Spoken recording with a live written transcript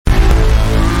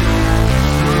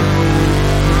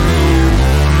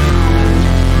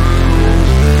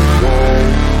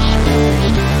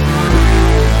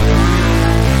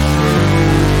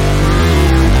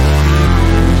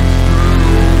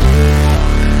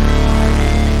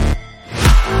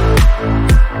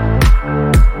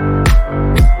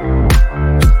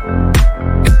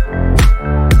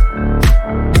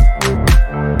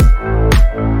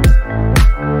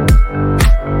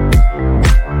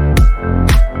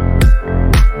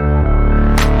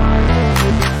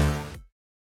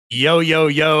Yo, yo,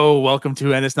 yo. Welcome to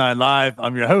NS9LIVE.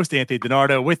 I'm your host, Anthony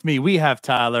DiNardo. With me, we have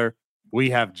Tyler. We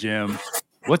have Jim.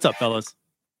 What's up, fellas?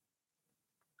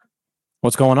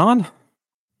 What's going on?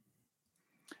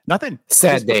 Nothing.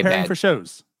 Sad Just day, preparing bad. for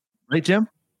shows. Right, Jim?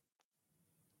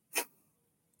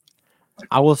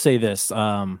 I will say this.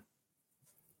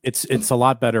 It's a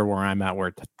lot better where I'm at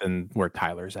than where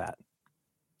Tyler's at.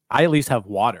 I at least have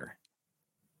water.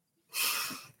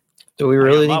 Do we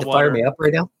really got need my to water. fire me up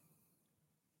right now?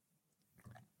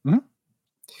 Hmm?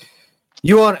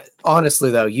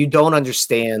 Honestly though, you don't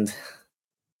understand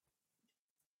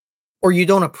or you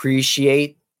don't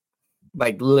appreciate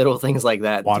like little things like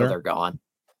that Water? until they're gone.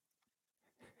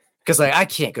 Because like I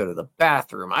can't go to the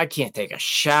bathroom, I can't take a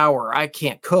shower, I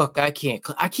can't cook, I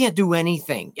can't do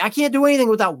anything. I can't do anything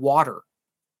without water.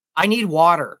 I need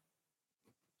water.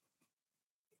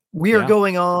 We are Yeah.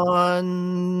 going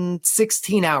on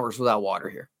 16 hours without water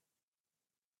here.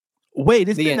 Wait,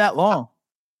 it's The been end. that long.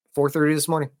 4:30 this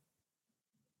morning.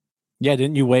 Yeah,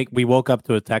 didn't you wake? We woke up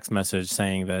to a text message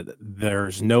saying that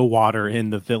there's no water in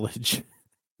the village.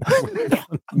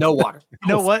 No water. You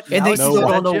know what? And Now they you still said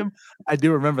don't that, know- Jim, I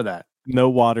do remember that. No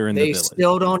water in the They village.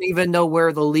 still don't even know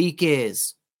where the leak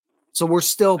is. So we're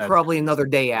still That's probably crazy. another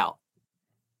day out.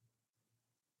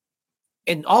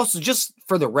 And also, just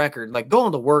for the record, like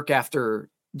going to work after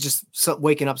just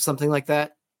waking up something like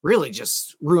that really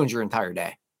just ruins your entire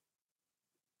day.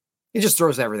 It just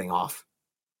throws everything off.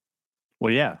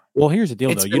 Well, yeah. Well, here's the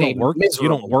deal, It's though. been You a don't work. You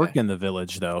miserable don't work day. in the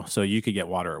village, though, so you could get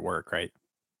water at work, right?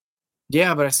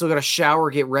 Yeah, but I still got to shower,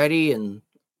 get ready, and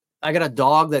I got a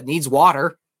dog that needs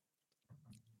water.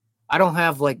 I don't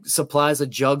have like supplies of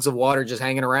jugs of water just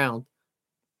hanging around.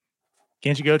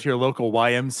 Can't you go to your local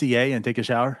YMCA and take a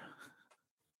shower?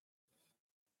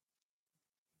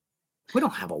 We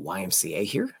don't have a YMCA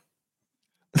here.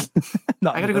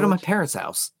 Not I in got the to go to my village? parents'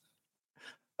 house.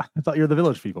 I thought you were the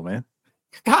village people, man.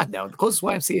 God, no. The closest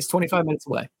YMCA is 25 minutes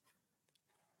away.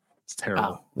 It's terrible.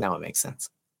 Oh, now it makes sense.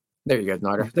 There you go,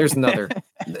 Narder. There's another.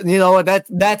 You know what?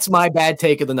 That's my bad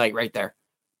take of the night right there.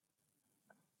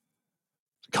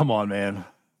 Come on, man.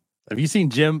 Have you seen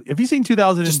Jim? Have you seen Just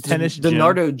 2010-ish the Jim?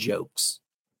 Nardo jokes.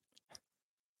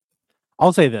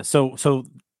 I'll say this. So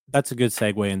that's a good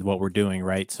segue into what we're doing,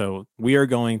 right? So we are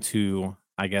going to,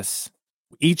 I guess,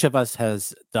 each of us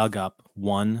has dug up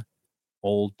one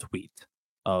old tweet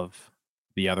of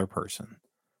the other person.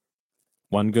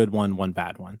 One good one, one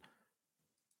bad one.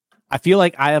 I feel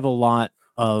like I have a lot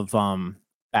of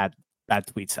bad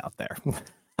tweets out there.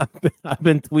 I've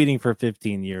been tweeting for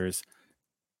 15 years.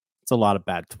 It's a lot of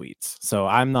bad tweets. So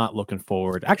I'm not looking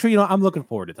forward. Actually, I'm looking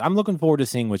forward to it. I'm looking forward to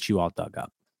seeing what you all dug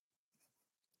up.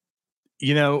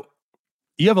 You know,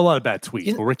 you have a lot of bad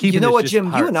tweets, but we're keeping. You know this what, just Jim?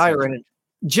 You pirate and I are centric. in it.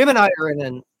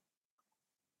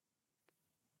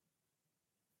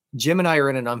 Jim and I are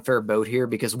in an unfair boat here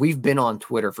because we've been on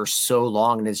Twitter for so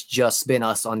long and it's just been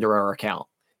us under our account.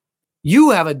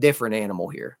 You have a different animal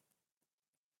here.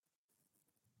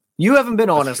 You haven't been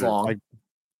on That's as true. long,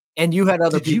 and you had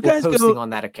other Did you people guys posting go- on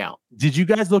that account. Did you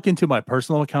guys look into my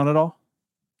personal account at all?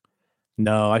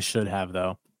 No, I should have,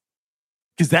 though.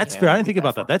 Because that's Yeah, fair. I I didn't think think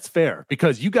about that's that. That's fair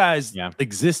because you guys Yeah.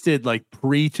 existed like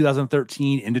pre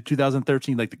 2013 into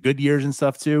 2013, like the good years and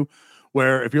stuff too.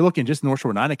 Where if you're looking just North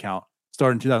Shore 9 account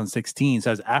started in 2016,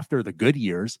 says after the good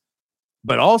years,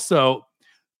 but also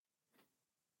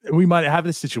we might have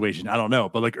this situation. I don't know,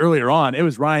 but like earlier on, it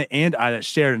was Ryan and I that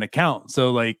shared an account.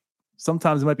 So like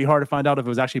sometimes it might be hard to find out if it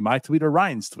was actually my tweet or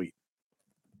Ryan's tweet.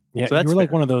 Yeah, So you that's were like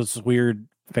fair. one of those weird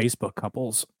Facebook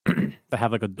couples that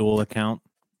have like a dual account.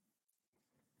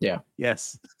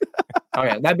 Yes, Oh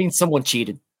yeah, that means someone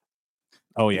cheated.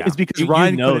 Oh yeah, it's because You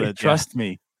Ryan know couldn't that, yeah. trust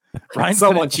me. Ryan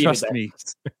Someone couldn't cheated trust there. me.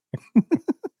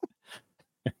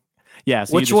 Yeah.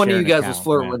 So Which you one of share you an guys was account,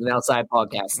 flirting man. with an outside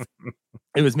podcast?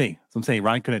 It was me. So I'm saying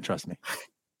Ryan couldn't trust me.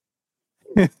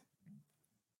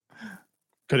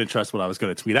 Couldn't trust what I was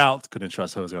going to tweet out. Couldn't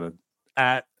trust who I was going to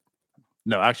at.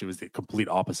 No, actually, it was the complete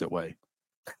opposite way.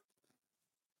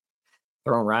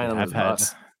 Throwing Ryan on I've the had.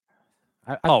 bus.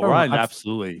 Oh, Ryan,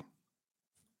 absolutely.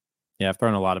 Yeah, I've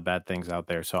thrown a lot of bad things out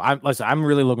there. So I'm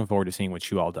really looking forward to seeing what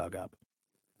you all dug up.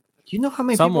 You know how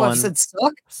many people have said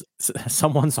suck?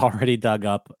 Someone's already dug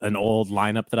up an old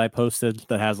lineup that I posted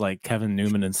that has like Kevin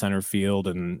Newman in center field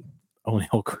and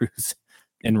O'Neal Cruz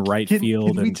in right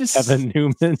field we and just Kevin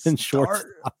Newman in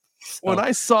shortstop. When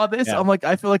I saw this, yeah. I'm like,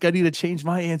 I feel like I need to change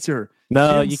my answer.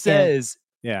 No, Jim you says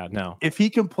Yeah, no. if he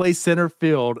can play center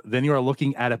field, then you are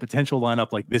looking at a potential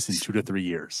lineup like this in 2 to 3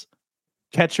 years.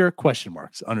 Catcher, question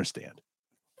marks, understand.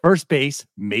 First base,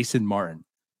 Mason Martin.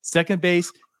 Second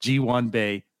base, G1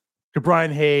 Bay.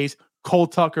 Brian Hayes, Cole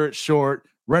Tucker at short,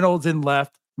 Reynolds in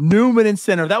left, Newman in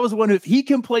center. That was one who, if he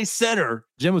can play center,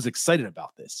 Jim was excited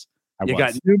about this.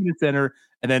 Got Newman in center,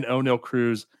 and then O'Neal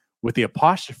Cruz with the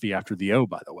apostrophe after the O,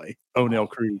 by the way. O'Neal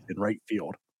Cruz in right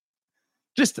field.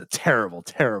 Just a terrible,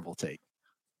 terrible take.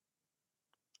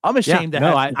 I'm ashamed to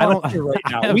have I don't right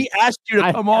now. We asked you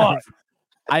to come on.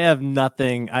 I have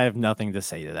nothing to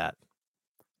say to that.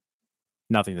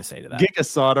 Nothing to say to that. Giga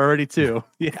saw it already too.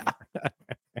 Yeah.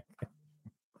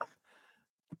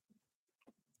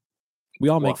 We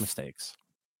all make mistakes.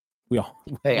 We all.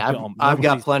 Hey, I've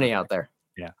got plenty out there.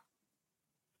 Yeah.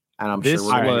 And I'm this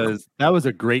sure that was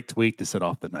a great tweet to set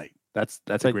off the night. That's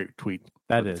a great tweet.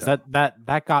 That is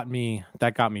that got me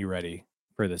ready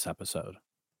for this episode.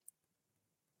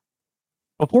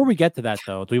 Before we get to that,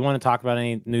 though, do we want to talk about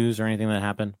any news or anything that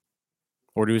happened,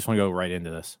 or do we just want to go right into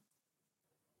this?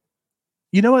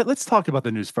 You know what? Let's talk about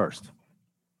the news first.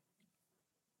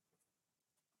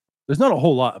 There's not a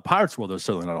whole lot. Pirates world, there's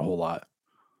certainly not a whole lot,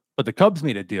 but the Cubs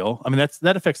made a deal. I mean,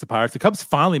 that affects the Pirates. The Cubs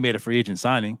finally made a free agent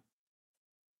signing.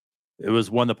 It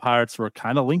was one the Pirates were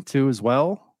kind of linked to as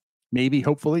well. Maybe,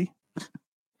 hopefully.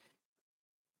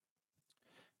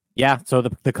 Yeah. So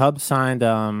the Cubs signed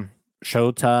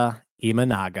Shota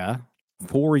Imanaga,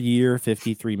 4-year,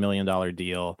 $53 million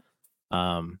deal.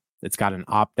 It's got an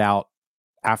opt-out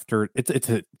after.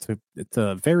 It's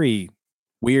a very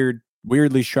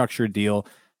weirdly structured deal.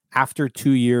 After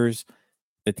 2 years,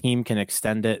 the team can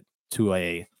extend it to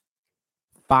a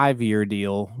 5-year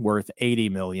deal worth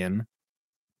 $80 million.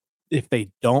 If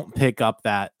they don't pick up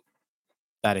that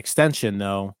extension,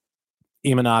 though,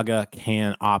 Imanaga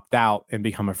can opt out and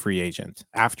become a free agent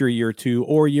after year 2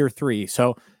 or year 3.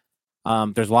 So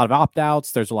there's a lot of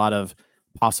opt-outs. There's a lot of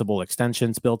possible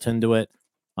extensions built into it.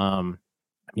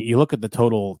 You look at the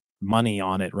total money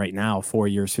on it right now, 4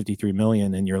 years, $53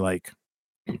 million, and you're like,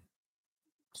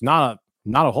 it's not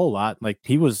a whole lot. Like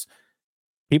people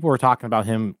were talking about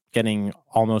him getting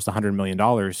almost $100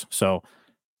 million. So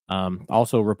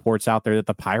also reports out there that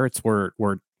the Pirates were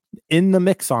in the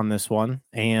mix on this one,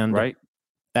 and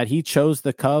that he chose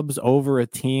the Cubs over a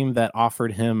team that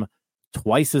offered him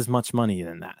twice as much money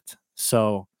than that.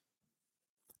 So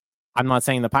I'm not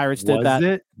saying the Pirates did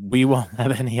that. We won't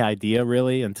have any idea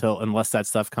really unless that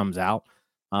stuff comes out.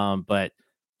 But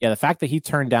yeah, the fact that he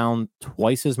turned down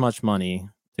twice as much money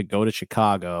to go to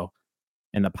Chicago,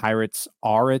 and the Pirates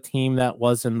are a team that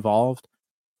was involved.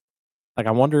 Like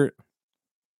I wonder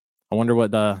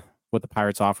what the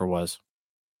Pirates offer was.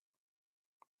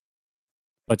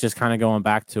 But just kind of going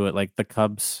back to it, like the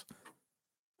Cubs,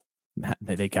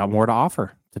 they got more to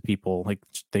offer to people. Like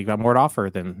they got more to offer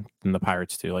than the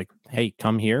Pirates do. Like, hey,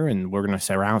 come here and we're going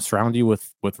to surround you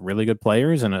with really good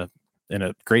players in a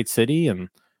great city. And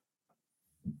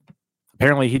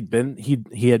apparently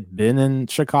he had been in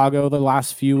Chicago the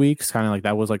last few weeks, kind of like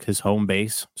that was like his home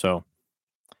base. So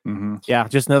yeah,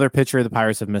 just another picture the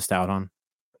Pirates have missed out on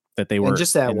that they were. And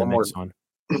just add one more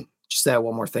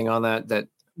thing on that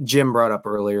Jim brought up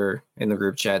earlier in the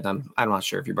group chat. I'm not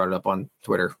sure if you brought it up on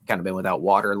Twitter. Kind of been without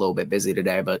water, a little bit busy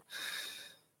today, but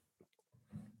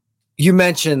you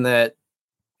mentioned that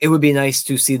it would be nice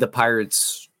to see the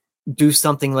Pirates do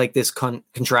something like this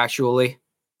contractually.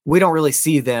 We don't really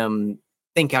see them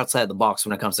think outside the box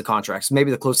when it comes to contracts.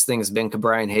 Maybe the closest thing has been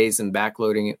Brian Hayes and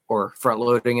backloading it or front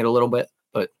loading it a little bit,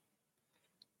 but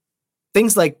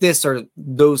things like this are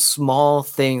those small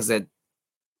things that I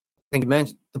think you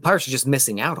mentioned the Pirates are just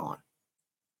missing out on.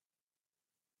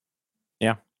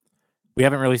 Yeah. We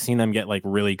haven't really seen them get like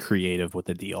really creative with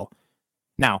the deal.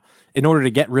 Now, in order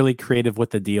to get really creative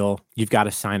with the deal, you've got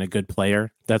to sign a good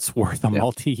player that's worth a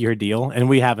multi-year deal. And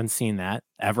we haven't seen that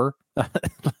ever.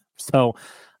 So,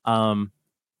 I'm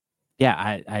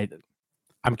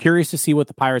curious to see what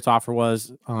the Pirates offer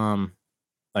was. Like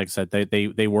I said,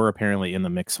 they were apparently in the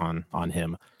mix on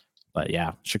him, but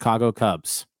yeah, Chicago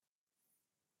Cubs.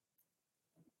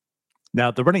 Now,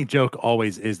 the running joke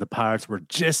always is the Pirates were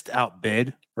just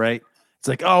outbid, right? It's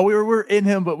like, oh, we're in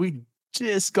him, but we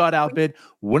just got outbid.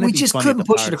 We just couldn't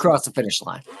push it across the finish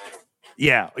line.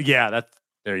 Yeah,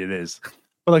 there it is.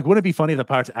 But like, wouldn't it be funny if the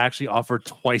Pirates actually offered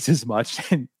twice as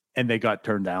much and they got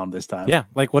turned down this time? Yeah,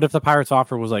 like what if the Pirates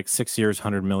offer was like 6 years,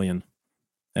 $100 million,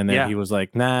 and then he was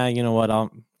like, nah, you know what?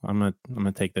 I'm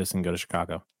gonna take this and go to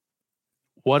Chicago.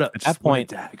 At that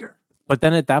point, dagger. But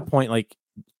then at that point, like.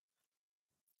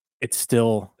 It's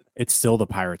still the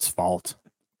Pirates' fault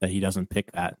that he doesn't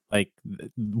pick that. Like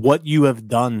what you have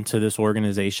done to this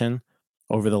organization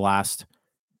over the last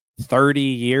 30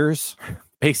 years,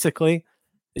 basically,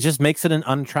 it just makes it an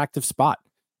unattractive spot.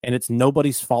 And it's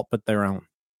nobody's fault but their own.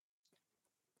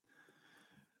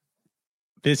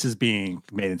 This is being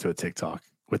made into a TikTok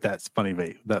with that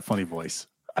funny voice.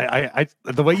 I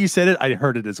the way you said it, I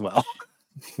heard it as well.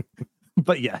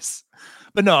 But yes,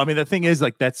 but no, I mean the thing is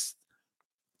like it's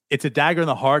a dagger in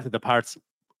the heart that the Pirates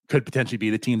could potentially be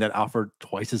the team that offered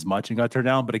twice as much and got turned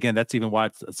down. But again, that's even why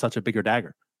it's such a bigger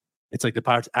dagger. It's like the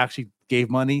Pirates actually gave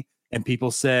money and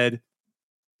people said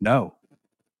no.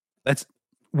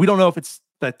 We don't know if it's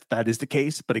that is the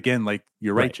case, but again, like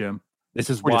you're right, Jim. This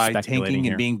is why tanking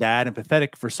and being bad and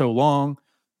pathetic for so long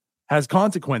has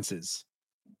consequences.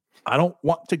 I don't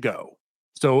want to go.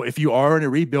 So if you are in a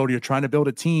rebuild, you're trying to build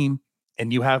a team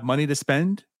and you have money to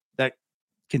spend that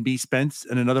can be spent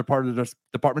in another part of the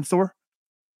department store,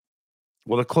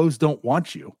 well, the clothes don't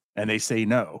want you and they say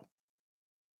no.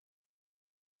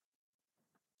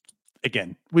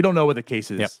 Again, we don't know what the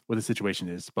case is, what the situation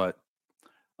is, but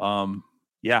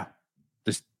yeah,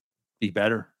 just be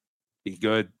better, be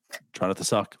good, try not to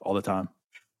suck all the time.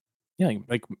 Yeah,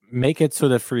 like make it so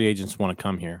that free agents want to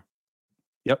come here.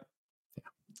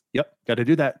 Yep, got to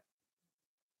do that.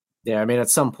 Yeah, I mean, at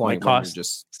some point, cost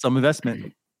just some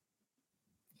investment.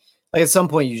 Like at some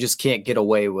point, you just can't get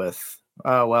away with,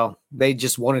 well, they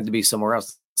just wanted to be somewhere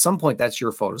else. At some point, that's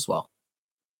your fault as well.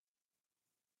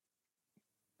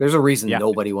 There's a reason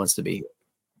nobody wants to be here.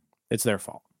 It's their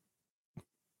fault.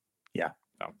 Yeah.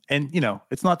 And,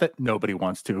 it's not that nobody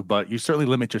wants to, but you certainly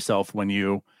limit yourself when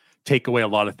you take away a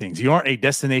lot of things. You aren't a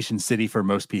destination city for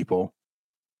most people.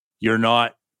 You're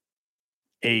not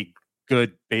a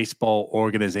good baseball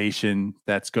organization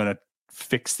that's going to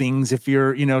fix things if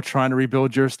you're, trying to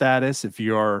rebuild your status. If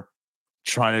you're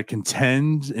trying to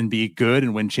contend and be good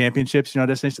and win championships,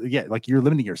 destination. Yeah, like you're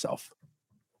limiting yourself.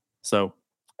 So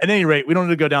at any rate, we don't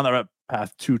need to go down that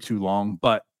path too long.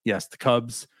 But yes, the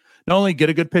Cubs not only get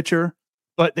a good pitcher,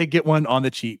 but they get one on the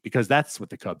cheap because that's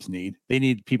what the Cubs need. They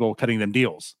need people cutting them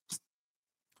deals.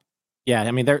 Yeah,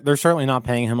 I mean they're certainly not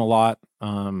paying him a lot,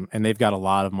 and they've got a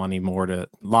lot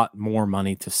more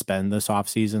money to spend this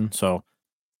offseason. So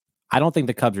I don't think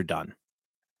the Cubs are done.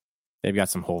 They've got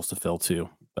some holes to fill too,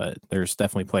 but there's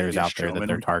definitely players out there that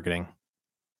they're targeting.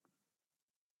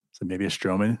 So maybe a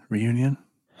Stroman reunion.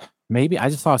 Maybe I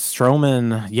just saw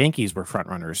Stroman. Yankees were front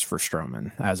runners for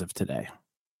Stroman as of today,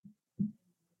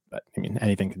 but I mean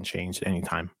anything can change at any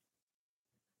time.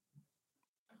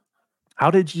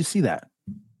 How did you see that?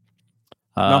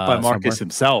 Not by Marcus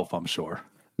himself, I'm sure.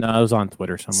 No, it was on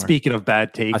Twitter somewhere. Speaking of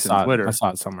bad takes on Twitter. I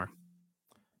saw it somewhere.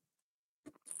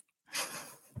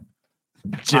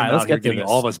 Jim, all right, let's get getting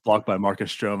all of us blocked by Marcus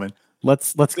Stroman.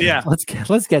 Let's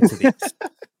get to these.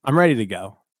 I'm ready to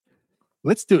go.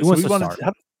 Let's do it.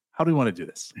 How do we want to do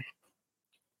this?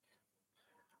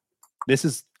 This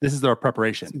is our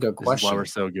preparation. That's a good question. This is why we're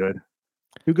so good.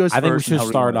 Who goes first? I think we should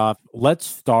start off. Let's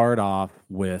start off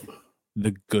with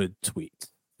the good tweet.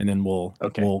 And then we'll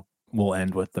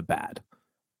end with the bad.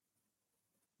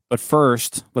 But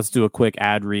first, let's do a quick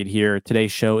ad read here.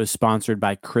 Today's show is sponsored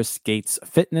by Chris Gates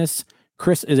Fitness.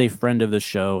 Chris is a friend of the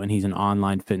show, and he's an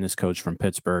online fitness coach from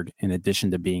Pittsburgh. In addition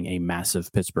to being a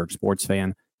massive Pittsburgh sports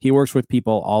fan, he works with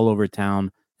people all over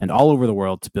town and all over the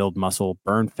world to build muscle,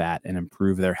 burn fat, and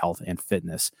improve their health and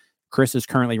fitness. Chris is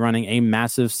currently running a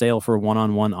massive sale for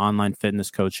one-on-one online fitness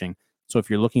coaching. So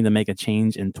if you're looking to make a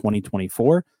change in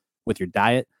 2024, with your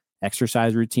diet,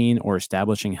 exercise routine, or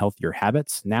establishing healthier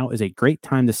habits, now is a great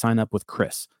time to sign up with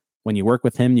Chris. When you work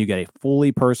with him, you get a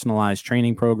fully personalized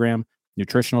training program,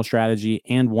 nutritional strategy,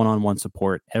 and one-on-one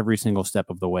support every single step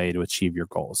of the way to achieve your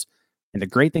goals. And the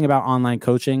great thing about online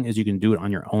coaching is you can do it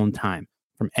on your own time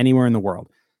from anywhere in the world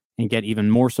and get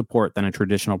even more support than a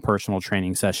traditional personal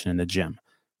training session in the gym.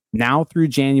 Now through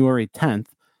January 10th,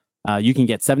 you can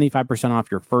get 75%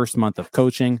 off your first month of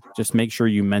coaching. Just make sure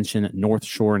you mention North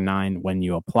Shore 9 when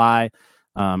you apply.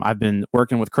 I've been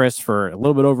working with Chris for a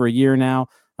little bit over a year now.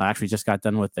 I actually just got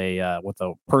done with a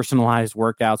personalized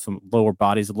workout. Some lower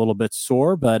body's a little bit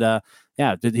sore, but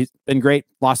he's been great.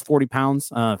 Lost 40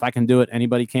 pounds. If I can do it,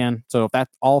 anybody can. So if that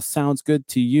all sounds good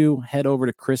to you, head over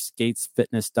to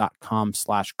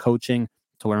chrisgatesfitness.com/coaching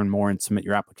to learn more and submit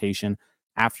your application.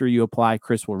 After you apply,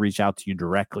 Chris will reach out to you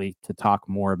directly to talk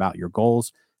more about your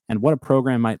goals and what a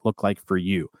program might look like for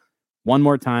you. One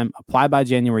more time, apply by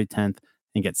January 10th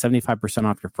and get 75%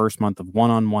 off your first month of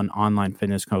one-on-one online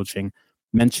fitness coaching.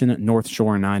 Mention North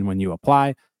Shore 9 when you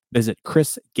apply. Visit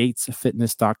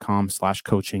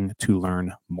chrisgatesfitness.com/coaching to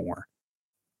learn more.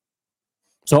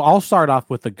 So I'll start off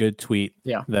with a good tweet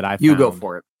that I found. You go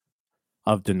for it.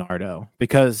 Of DiNardo,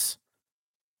 because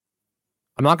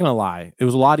I'm not going to lie, it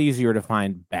was a lot easier to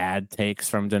find bad takes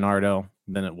from DiNardo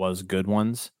than it was good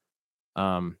ones.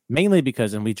 Mainly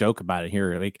because, and we joke about it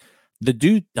here, like the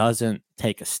dude doesn't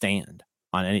take a stand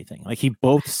on anything. Like he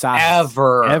both sides,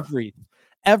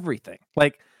 everything.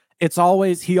 Like it's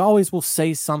always, he always will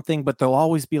say something, but there'll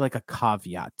always be like a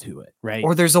caveat to it, right?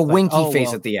 Or there's a Like, winky oh, face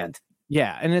well, at the end.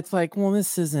 yeah. And it's like, well,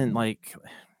 this isn't like,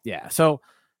 yeah. So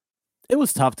it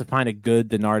was tough to find a good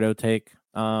DiNardo take.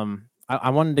 I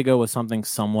wanted to go with something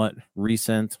somewhat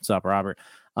recent. What's up, Robert?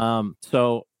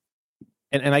 So,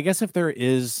 and I guess if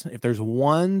there's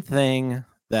one thing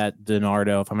that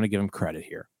DiNardo, if I'm going to give him credit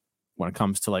here, when it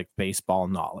comes to like baseball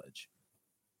knowledge,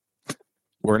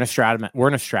 we're in a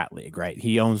strat league, right?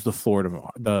 He owns the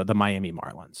Miami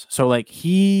Marlins, so like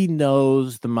he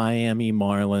knows the Miami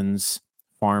Marlins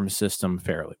farm system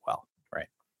fairly well, right?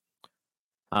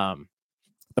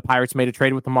 The Pirates made a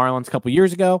trade with the Marlins a couple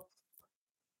years ago.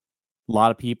 A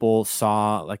lot of people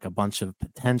saw like a bunch of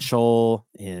potential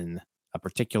in a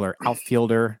particular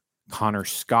outfielder, Connor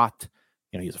Scott.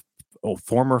 He's a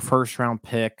former first round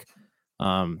pick.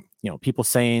 People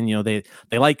saying, they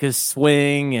like his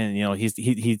swing, and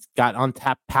he's got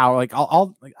untapped power. Like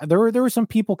there were some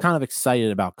people kind of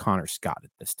excited about Connor Scott at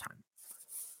this time.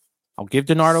 I'll give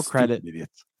DiNardo credit.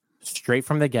 Idiots. Straight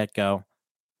from the get-go,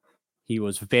 he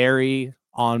was very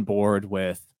on board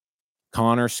with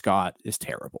Connor Scott is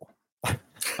terrible.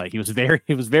 Like he was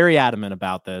very adamant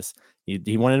about this.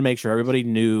 He wanted to make sure everybody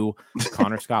knew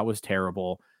Connor Scott was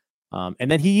terrible.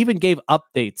 And then he even gave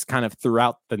updates kind of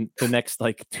throughout the next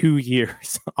like 2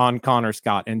 years on Connor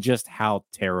Scott and just how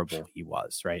terrible he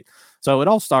was, right? So it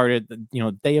all started,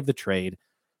 day of the trade.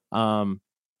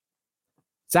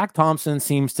 Zach Thompson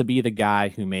seems to be the guy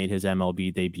who made his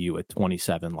MLB debut at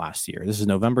 27 last year. This is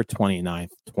November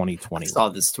 29th, 2020. I saw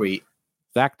this tweet.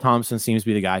 Zach Thompson seems to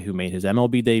be the guy who made his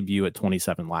MLB debut at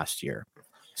 27 last year.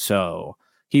 So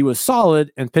he was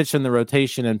solid and pitched in the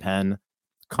rotation in Penn.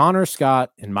 Connor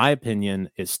Scott, in my opinion,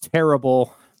 is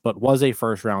terrible, but was a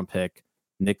first-round pick.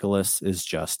 Nicholas is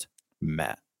just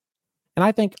meh. And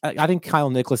I think Kyle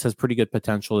Nicholas has pretty good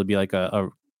potential to be like a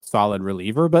solid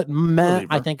reliever, but meh,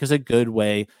 I think is a good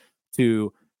way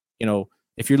to,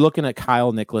 if you're looking at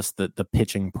Kyle Nicholas, the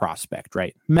pitching prospect,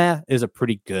 right? Meh is a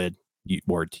pretty good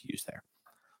word to use there.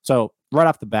 So right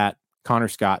off the bat, Connor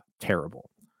Scott,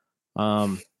 terrible.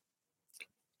 Comes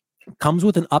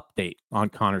with an update on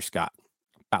Connor Scott.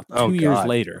 About 2 years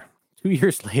later, he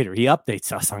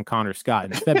updates us on Connor Scott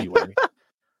in February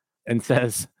and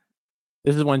says,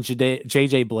 this is when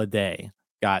JJ Bleday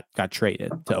got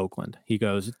traded to Oakland. He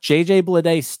goes, JJ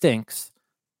Bleday stinks,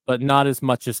 but not as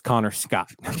much as Connor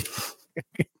Scott.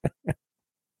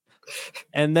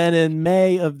 And then in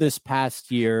May of this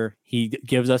past year, he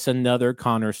gives us another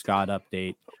Connor Scott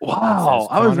update. Wow,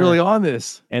 I was really on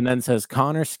this. And then says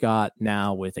Connor Scott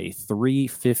now with a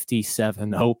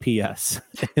 357 OPS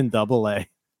in Double-A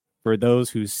for those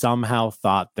who somehow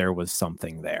thought there was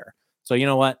something there. So you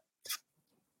know what?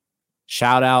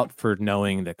 Shout out for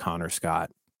knowing that Connor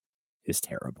Scott is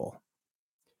terrible.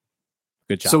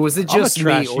 Good job. So was it just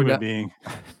me or being?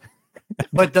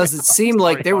 But does it seem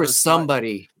like there was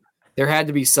somebody? There had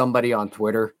to be somebody on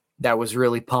Twitter that was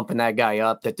really pumping that guy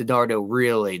up, that DiNardo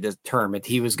really determined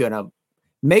he was going to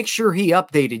make sure he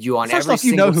updated you on every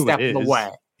single step of the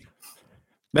way.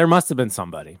 There must have been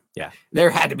somebody. Yeah. There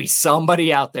had to be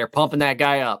somebody out there pumping that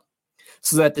guy up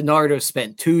so that DiNardo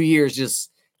spent 2 years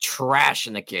just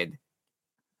trashing the kid.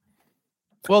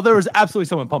 Well, there was absolutely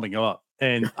someone pumping him up.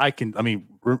 And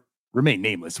remain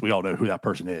nameless. We all know who that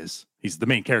person is. He's the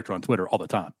main character on Twitter all the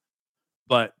time.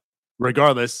 But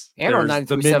regardless, there's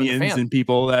the minions and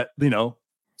people that,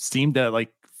 seem to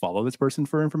like follow this person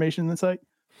for information in the site.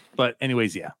 But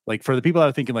anyways, yeah, like for the people that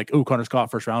are thinking like, oh, Connor Scott,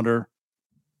 first rounder,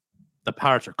 the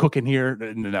Pirates are cooking here.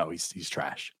 No, he's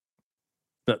trash.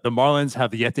 The Marlins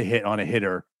have yet to hit on a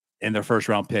hitter in their first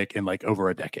round pick in like over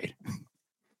a decade.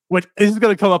 Which is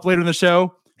going to come up later in the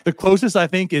show. The closest I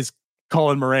think is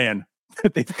Colin Moran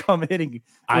that they've come hitting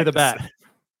with a bat.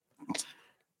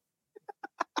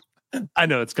 I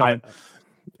know it's coming.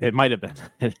 It might have been.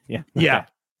 Yeah. Yeah.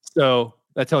 So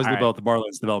that tells you about the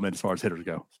Marlins development as far as hitters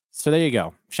go. So there you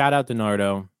go. Shout out to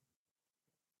DiNardo.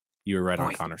 You were right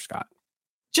on Connor Scott.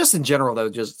 Just in general, though,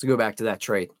 just to go back to that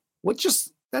trade,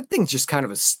 that thing's just kind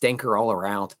of a stinker all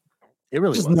around. It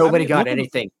really was. Nobody got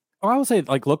anything. I would say,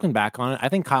 like, looking back on it, I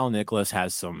think Kyle Nicholas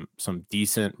has some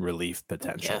decent relief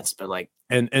potential. Yes, but like,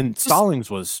 and Stallings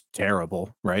was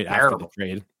terrible, right? After the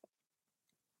trade.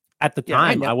 At the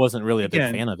time, I wasn't really a big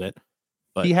fan of it.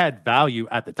 But he had value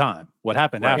at the time. What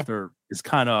happened after is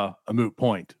kind of a moot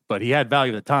point. But he had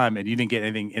value at the time, and you didn't get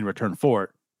anything in return for it.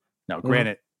 Now,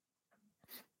 granted,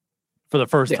 for the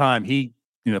first time, the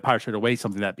Pirates traded away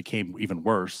something that became even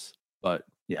worse. But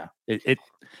yeah,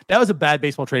 that was a bad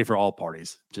baseball trade for all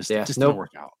parties. Just didn't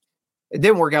work out. It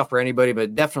didn't work out for anybody, but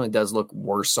it definitely does look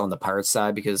worse on the Pirates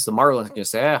side because the Marlins can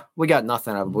say, we got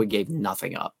nothing out of it. We gave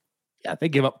nothing up. Yeah, they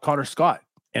gave up Carter Scott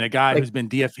and a guy who's been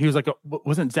DF. He was like,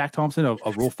 wasn't Zach Thompson a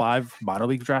Rule 5 minor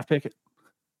league draft pick? Or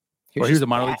he was a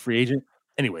minor league free agent?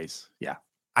 Anyways, yeah.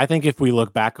 I think if we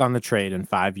look back on the trade in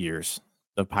 5 years,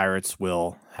 the Pirates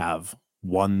will have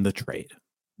won the trade.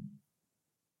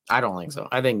 I don't think so.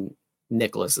 I think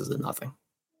Nicholas is a nothing.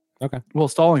 Okay. Well,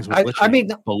 Stallings was literally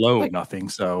below like, nothing.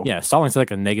 So yeah, Stallings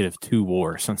like a -2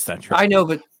 WAR since that trade. I know,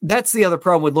 but that's the other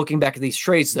problem with looking back at these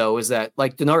trades, though, is that,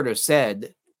 like DiNardo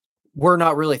said, we're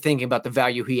not really thinking about the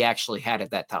value he actually had at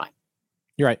that time.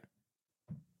 You're right.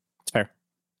 It's fair.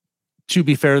 To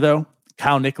be fair, though,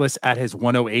 Kyle Nicholas at his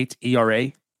 108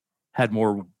 ERA had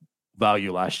more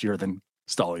value last year than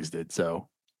Stallings did. So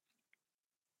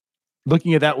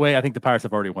looking at it that way, I think the Pirates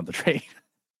have already won the trade.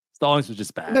 Stallings was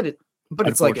just bad. But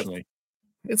it's like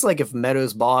if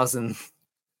Meadows, Boz, and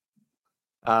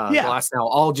Glass now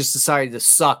all just decided to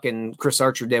suck, and Chris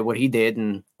Archer did what he did,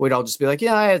 and we'd all just be like,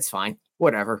 yeah, it's fine,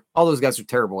 whatever. All those guys are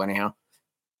terrible anyhow.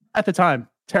 At the time,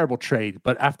 terrible trade,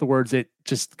 but afterwards, it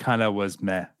just kind of was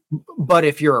meh. But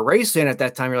if you're a Rays fan at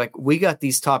that time, you're like, we got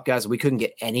these top guys, we couldn't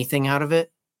get anything out of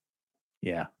it.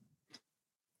 Yeah.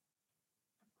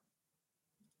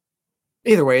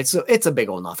 Either way, it's a big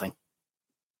old nothing.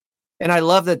 And I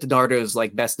love that DiNardo's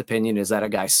best opinion is that a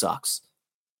guy sucks.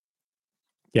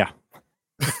 Yeah.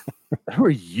 Who are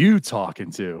you talking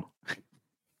to?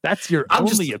 That's your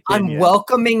only opinion. I'm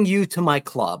welcoming you to my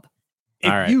club.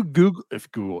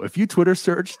 If you Twitter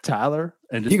search Tyler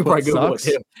and just you can probably Google it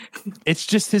too. It's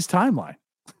just his timeline.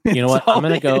 You know what? I'm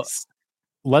gonna go.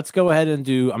 Let's go ahead and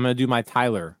I'm gonna do my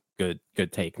Tyler good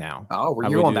take now. Oh,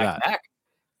 you're going back to back.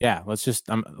 Yeah, let's just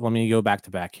let me go back to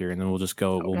back here, and then we'll just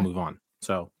go. Okay. We'll move on.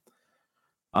 So,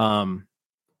 you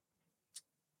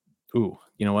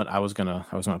know what? I was gonna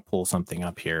pull something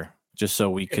up here just so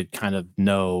we could kind of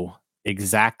know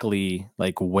exactly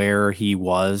where he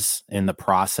was in the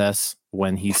process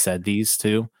when he said these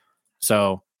two.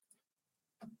 So,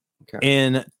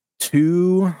 in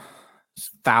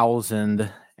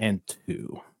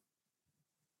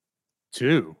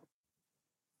 2022.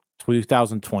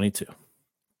 2022.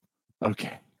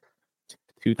 Okay.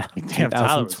 2022. Damn,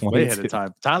 Tyler was way ahead of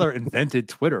time. Tyler invented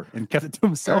Twitter and kept it to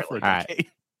himself for a decade.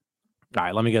 All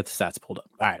right, let me get the stats pulled up.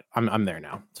 All right, I'm there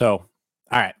now. So,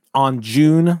 all right, on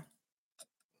June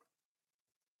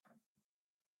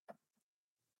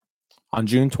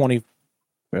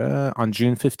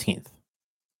 15th,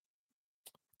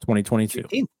 2022.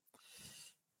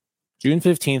 June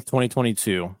 15th,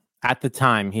 2022. At the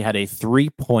time, he had a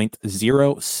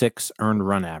 3.06 earned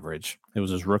run average. It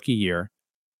was his rookie year.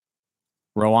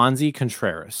 Roansy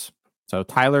Contreras. So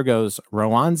Tyler goes,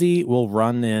 Roansy will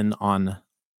run in on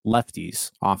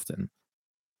lefties often.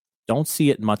 Don't see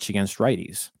it much against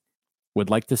righties. Would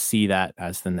like to see that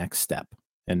as the next step,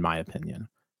 in my opinion.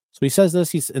 So he says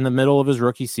this. He's in the middle of his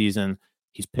rookie season.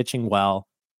 He's pitching well.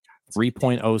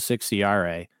 3.06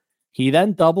 ERA. He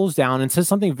then doubles down and says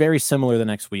something very similar the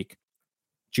next week.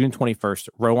 June 21st,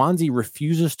 Roansy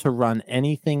refuses to run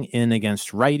anything in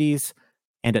against righties,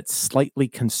 and it's slightly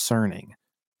concerning.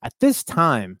 At this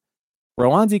time,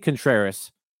 Roansy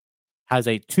Contreras has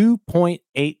a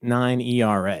 2.89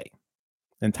 ERA,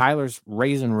 and Tyler's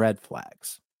raising red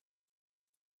flags.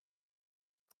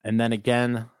 And then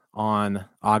again on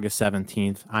August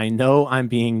 17th, I know I'm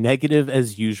being negative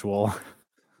as usual,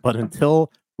 but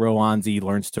until Roansy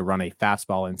learns to run a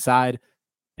fastball inside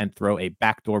and throw a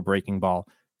backdoor breaking ball,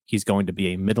 he's going to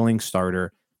be a middling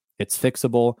starter. It's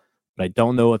fixable, but I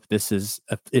don't know if this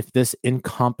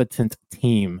incompetent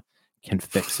team can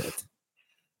fix it.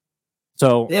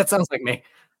 So yeah, it sounds like me.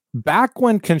 Back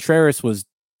when Contreras was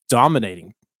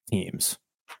dominating teams,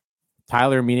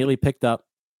 Tyler immediately picked up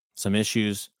some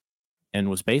issues and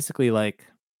was basically like,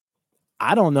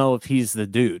 I don't know if he's the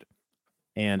dude.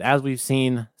 And as we've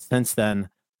seen since then,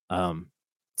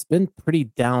 it's been pretty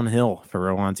downhill for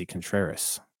Roansy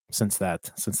Contreras since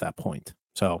that point.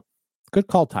 So good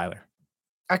call, Tyler.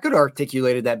 I could have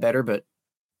articulated that better, but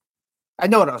I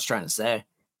know what I was trying to say.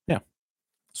 Yeah.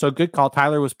 So good call.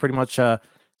 Tyler was pretty much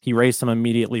he raised some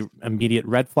immediate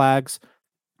red flags.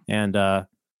 And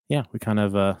we kind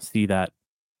of see that.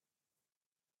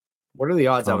 What are the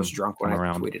odds I was drunk when I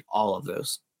tweeted all of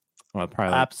those? Well,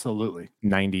 probably absolutely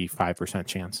 95%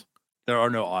 chance. There are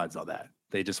no odds on that.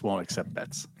 They just won't accept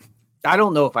bets. I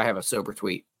don't know if I have a sober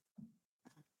tweet.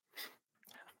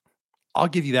 I'll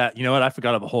give you that. You know what? I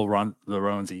forgot about the whole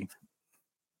Roansy.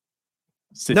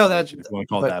 No, that's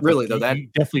that. Really, though, that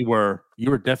you were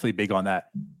definitely big on that.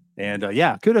 And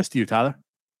kudos to you, Tyler.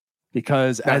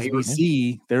 because No, as he we was-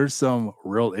 see, there's some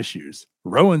real issues.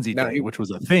 Rowan's No, Day, he- which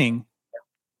was a thing.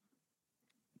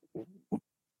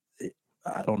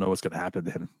 I don't know what's going to happen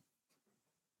to him.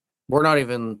 We're not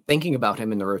even thinking about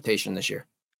him in the rotation this year.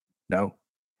 No.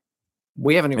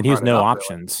 We haven't even. And he has brought it no up, really.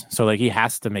 options. So like he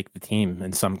has to make the team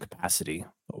in some capacity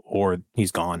or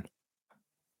he's gone.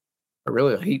 But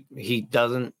really, he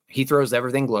doesn't. He throws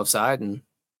everything glove side, and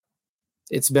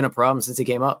it's been a problem since he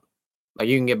came up. Like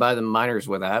you can get by the minors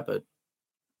with that, but at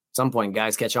some point,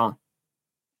 guys catch on.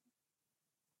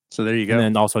 So there you go. And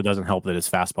then also it doesn't help that his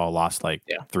fastball lost like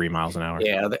Yeah. 3 miles an hour.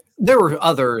 Yeah, there were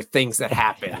other things that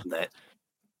happened that.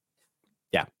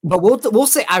 Yeah. But we'll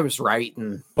say I was right,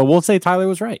 and But we'll say Tyler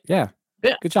was right. Yeah.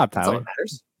 Yeah. Good job, that's all Tyler. that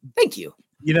matters. Thank you.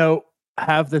 You know,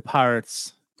 have the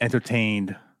Pirates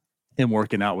entertained him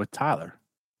working out with Tyler?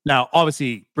 Now,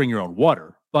 obviously, bring your own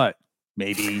water, but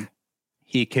maybe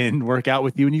he can work out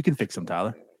with you and you can fix him,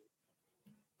 Tyler.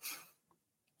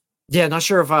 Yeah, not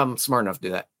sure if I'm smart enough to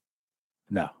do that.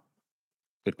 No.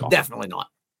 Good call. Definitely not.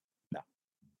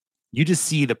 You just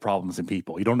see the problems in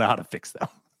people. You don't know how to fix them.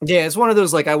 Yeah, it's one of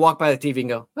those like I walk by the TV and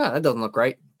go, "Oh, that doesn't look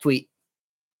right." Tweet,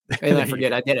 and I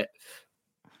forget I did it.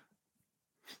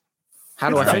 How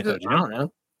do I Right, fix it? I don't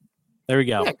know. There we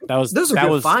go. Yeah, Those are that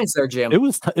good was finds there, Jim. it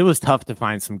was tough to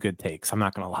find some good takes. I'm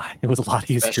not gonna lie. It was a lot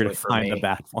easier Especially to for find the me.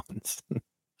 bad ones.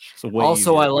 It's way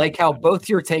Also, easier I to like find how the bad both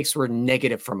your takes were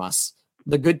negative from us.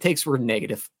 The good takes were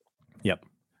negative.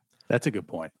 That's a good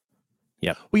point.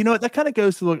 Yep. Well, you know what? That kind of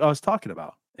goes to what I was talking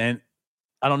about. And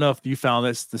I don't know if you found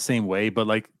this the same way, but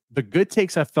like the good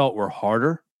takes I felt were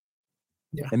harder.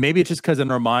 Yeah. And maybe it's just because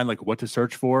in our mind, like what to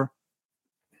search for.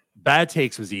 Bad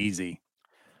takes was easy.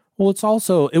 Well,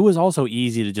 it was also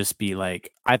easy to just be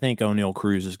like, I think O'Neal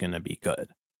Cruz is going to be good.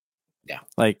 Yeah.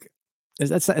 Like,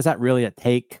 is that really a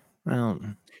take? I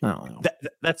don't know.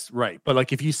 That's right. But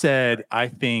like if you said, I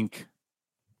think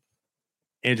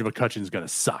Andrew McCutcheon's going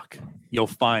to suck, you'll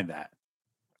find that.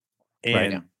 And,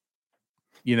 Right, yeah.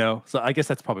 you know, so I guess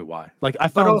that's probably why. Like I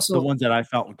found also- the ones that I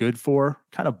felt good for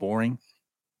kind of boring.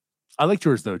 I liked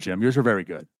yours though, Jim. Yours are very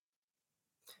good.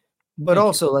 But Thank you.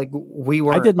 also, like we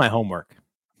were, I did my homework.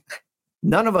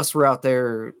 none of us were out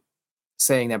there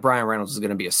saying that Brian Reynolds is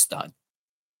going to be a stud.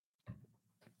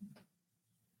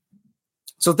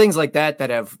 So things like that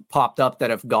have popped up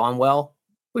that have gone well.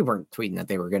 We weren't tweeting that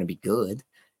they were going to be good.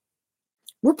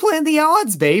 We're playing the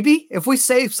odds, baby. If we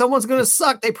say someone's going to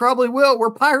suck, they probably will.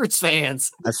 We're Pirates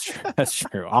fans. That's true. That's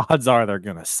true. Odds are they're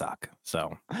going to suck.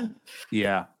 So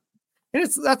Yeah. And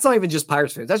that's not even just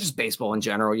Pirates fans. That's just baseball in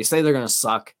general. You say they're going to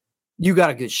suck, you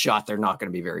got a good shot. They're not going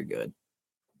to be very good.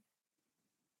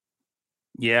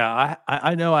 Yeah.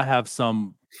 I know I have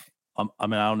some, I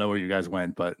mean, I don't know where you guys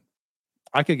went, but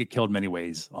I could get killed many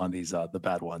ways on these, the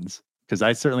bad ones. Cause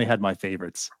I certainly had my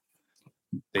favorites.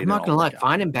 They I'm not didn't going to all lie. work out.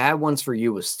 Finding bad ones for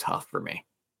you was tough for me.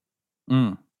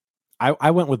 Mm.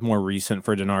 I went with more recent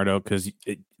for DiNardo because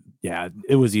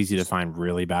it was easy to find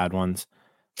really bad ones.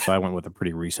 So I went with a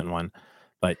pretty recent one.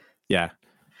 But yeah.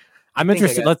 I'm think I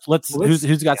interested. got- Let's let's-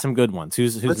 who's got some good ones?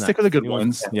 Who's Let's next? stick with the good Who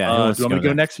wants- ones. Yeah. who Do wants you want me to go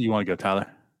next? next or you want to go, Tyler?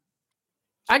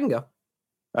 I can go. All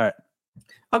right.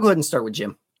 I'll go ahead and start with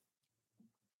Jim.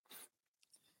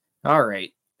 All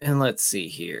right. And let's see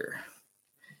here.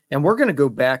 And we're going to go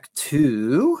back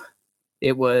to,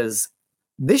 it was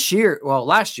this year, well,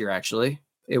 last year actually.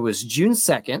 It was June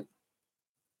 2nd.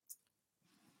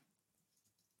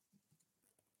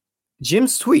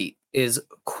 Jim's tweet is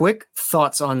quick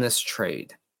thoughts on this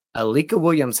trade. Alika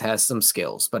Williams has some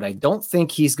skills, but I don't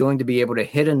think he's going to be able to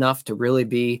hit enough to really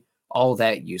be all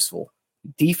that useful.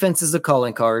 Defense is a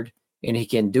calling card, and he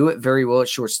can do it very well at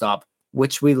shortstop,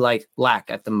 which we lack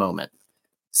at the moment.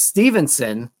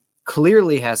 Stevenson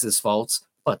clearly has his faults,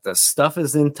 but the stuff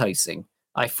is enticing.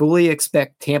 I fully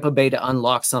expect Tampa Bay to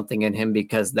unlock something in him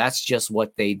because that's just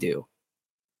what they do.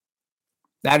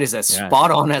 That is as Yeah.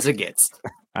 spot on as it gets.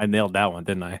 I nailed that one,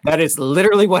 didn't I? That is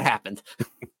literally what happened.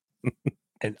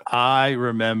 And I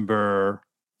remember,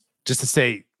 just to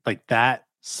say, like that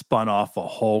spun off a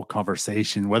whole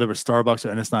conversation, whether it was Starbucks or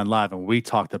NS9LIVE, and we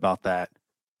talked about that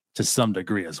to some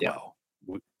degree as Yeah. well.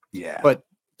 Yeah. But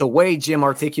the way Jim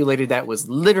articulated that was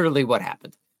literally what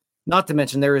happened. Not to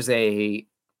mention, there is a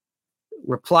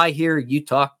reply here. You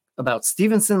talk about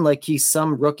Stevenson like he's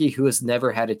some rookie who has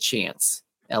never had a chance.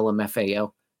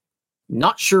 LMFAO.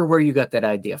 Not sure where you got that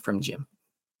idea from, Jim.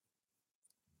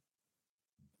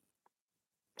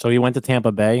 So he went to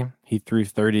Tampa Bay. He threw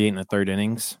 38 in the third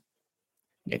innings.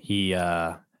 Yeah. He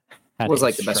had Was a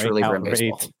like the best reliever in strikeout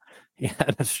baseball. rate. He had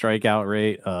a strikeout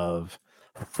rate of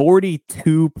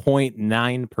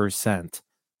 42.9%,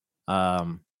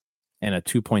 and a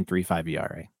 2.35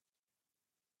 ERA.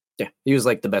 Yeah, he was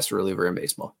like the best reliever in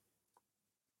baseball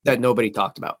that nobody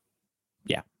talked about.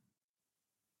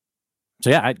 So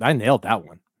yeah, I nailed that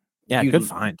one. Yeah, You- good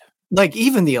find. Like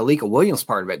even the Alika Williams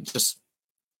part of it, just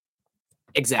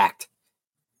exact.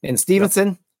 And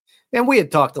Stevenson, and we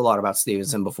had talked a lot about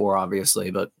Stevenson before,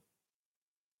 obviously, but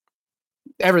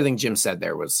everything Jim said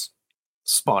there was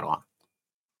spot on.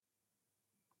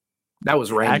 That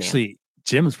was Rain Man. Actually,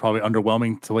 Jim's probably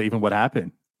underwhelming to even what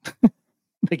happened.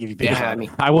 Like if you think about it.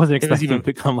 I wasn't expecting even- him to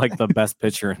become like the best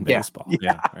pitcher in Yeah. baseball. Yeah.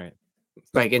 Yeah, right.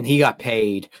 Like, and he got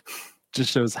paid. Just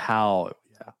shows how.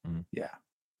 Yeah.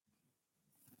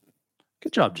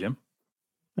 Good job, Jim.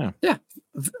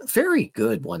 Very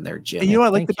good one there, Jim. And you know what I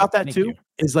liked Thank about you. that Thank too you.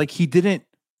 is like he didn't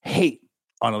hate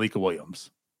on Alika Williams.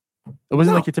 It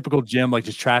wasn't No. like your typical Jim like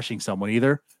just trashing someone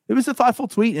either. It was a thoughtful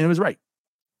tweet and it was right.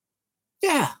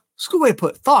 Yeah, it's a good way to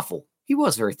put it. Thoughtful. He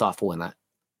was very thoughtful in that.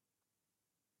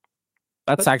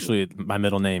 That's actually my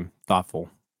middle name, Thoughtful.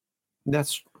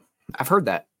 I've heard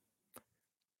that.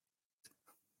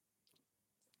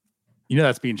 You know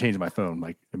that's being changed on my phone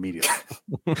like immediately.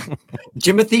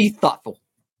 Jimothy Thoughtful.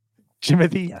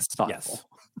 Timothy, Yes. thoughtful.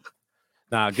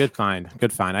 Nah, good find.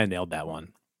 Good find. I nailed that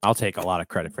one. I'll take a lot of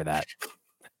credit for that.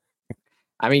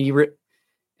 I mean,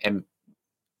 and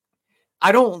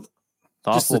I don't.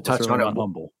 Thoughtful, to touch but certainly on it, not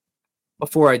humble.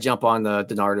 Before I jump on the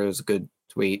DiNardo's good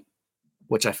tweet,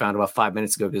 which I found about 5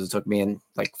 minutes ago because it took me in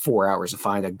like 4 hours to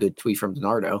find a good tweet from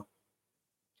DiNardo.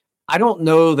 I don't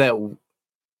know that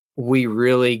we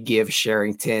really give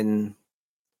Sherrington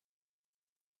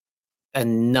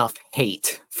enough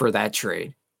hate for that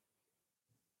trade.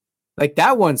 Like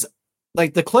that one's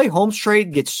like the Clay Holmes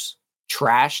trade gets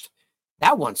trashed.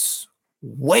 That one's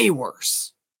way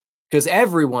worse because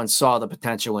everyone saw the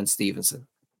potential in Stevenson.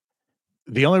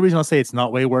 The only reason I'll say it's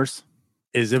not way worse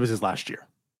is it was his last year.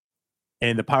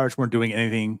 And the Pirates weren't doing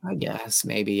anything I guess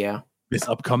maybe, yeah. this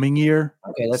upcoming year.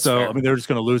 Okay, that's so fair. I mean they're just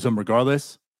going to lose him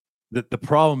regardless. The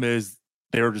problem is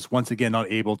they're just once again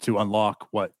not able to unlock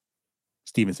what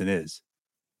Stevenson is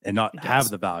and not have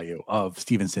the value of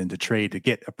Stevenson to trade to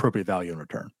get appropriate value in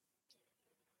return.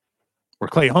 Where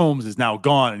Clay Holmes is now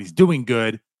gone and he's doing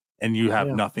good and you have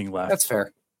nothing left. That's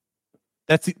fair.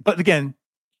 But again,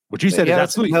 what you said is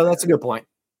absolutely that's a good point.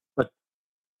 But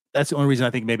that's the only reason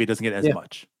I think maybe it doesn't get as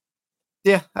much.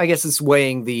 Yeah, I guess it's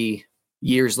weighing the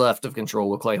years left of control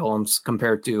with Clay Holmes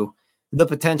compared to the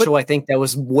potential. I think that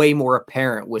was way more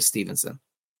apparent with Stevenson.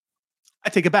 I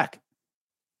take it back.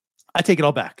 I take it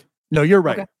all back. No, you're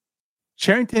right. Okay.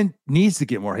 Sherrington needs to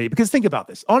get more hate because think about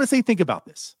this. Honestly, think about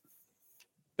this.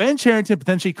 Ben Sherrington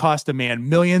potentially cost a man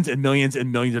millions and millions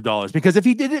and millions of dollars because if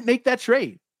he didn't make that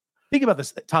trade, think about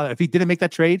this, Tyler. If he didn't make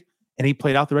that trade and he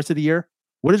played out the rest of the year,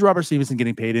 what is Robert Stevenson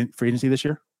getting paid in free agency this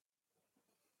year?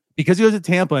 Because he goes to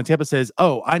Tampa and Tampa says,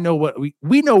 "Oh, I know what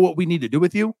we know what we need to do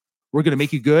with you. We're going to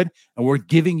make you good, and we're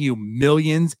giving you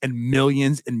millions and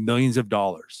millions and millions of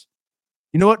dollars."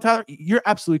 You know what, Tyler? You're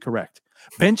absolutely correct.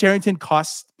 Ben Sherrington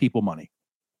costs people money.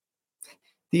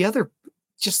 The other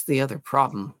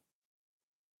problem.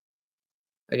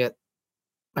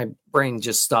 My brain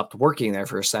just stopped working there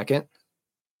for a second.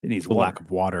 It needs The water. lack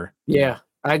of water. Yeah,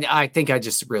 I think I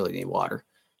just really need water.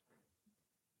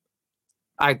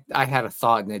 I had a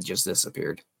thought and it just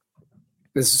disappeared.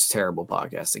 This is terrible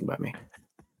podcasting by me.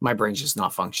 My brain's just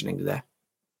not functioning today.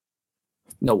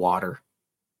 No water.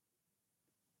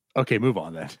 Okay, move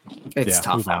on then. It's Yeah,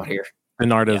 tough move on. out here.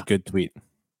 DiNardo's good tweet.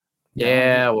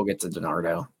 Yeah, we'll get to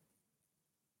DiNardo.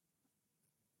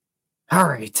 All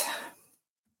right.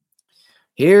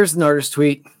 Here's DiNardo's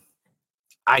tweet.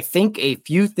 I think a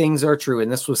few things are true,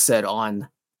 and this was said on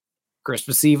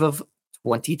Christmas Eve of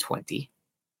 2020.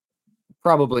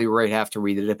 Probably right after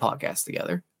we did a podcast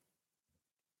together.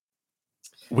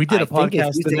 We did I a think if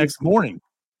podcast you the think- next morning.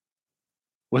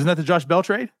 Wasn't that the Josh Bell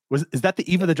trade? Is that the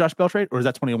eve of the Josh Bell trade, or is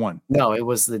that 21? No, it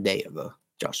was the day of the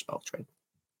Josh Bell trade.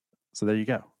 So there you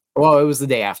go. Well, it was the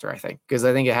day after, I think, because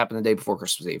I think it happened the day before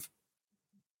Christmas Eve.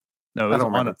 No, it I was don't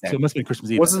on. remember So it must have been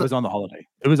Christmas Eve. Wasn't It was on the holiday.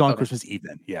 It was on Okay. Christmas Eve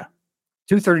then. Yeah.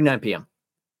 2:39 p.m.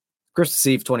 Christmas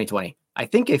Eve 2020. I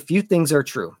think a few things are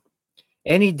true.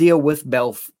 Any deal with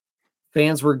Bell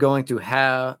fans were going to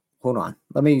have. Hold on.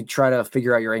 Let me try to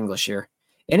figure out your English here.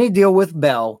 Any deal with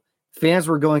Bell fans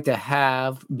were going to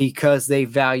have because they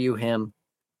value him.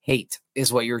 Hate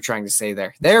is what you were trying to say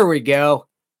there. There we go.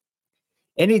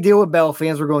 Any deal with Bell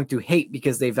fans were going to hate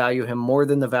because they value him more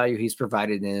than the value he's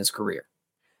provided in his career.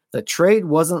 The trade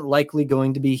wasn't likely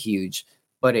going to be huge,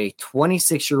 but a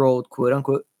 26-year-old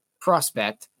quote-unquote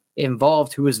prospect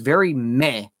involved who is very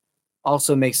meh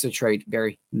also makes the trade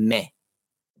very meh.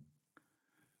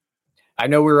 I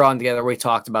know we were on together. We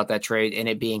talked about that trade and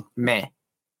it being meh.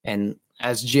 And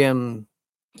as Jim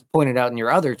pointed out in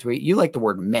your other tweet, you like the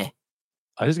word meh.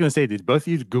 I was just gonna say, did both of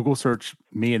you Google search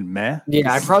me and meh?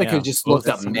 Yeah, I probably could have Yeah, just looked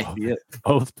up That's meh. it.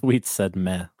 Both tweets said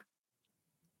meh.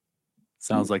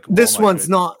 Sounds like This all my one's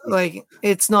good- not like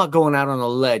it's not going out on a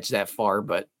ledge that far,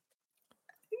 but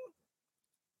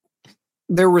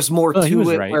there was more Well, he to was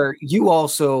it right. where you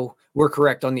also were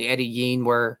correct on the Eddie Yean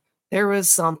where there was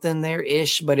something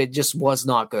there-ish, but it just was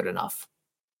not good enough.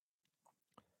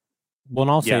 Well,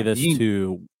 and I'll say Yeah, this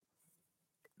too.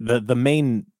 The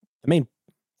main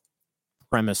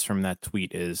premise from that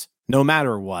tweet is no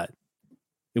matter what,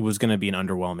 it was going to be an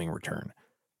underwhelming return.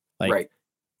 Like Right.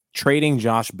 trading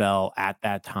Josh Bell at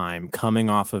that time, coming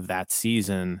off of that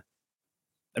season,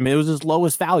 I mean, it was his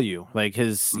lowest value. Like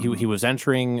he was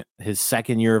entering his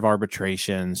second year of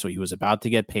arbitration, so he was about to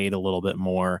get paid a little bit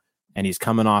more, and he's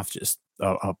coming off just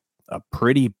a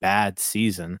pretty bad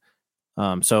season.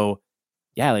 So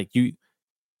yeah, like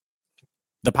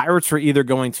the Pirates were either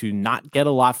going to not get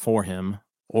a lot for him,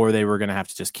 or they were going to have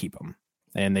to just keep him,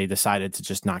 and they decided to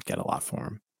just not get a lot for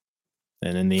him.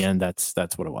 And in the end, that's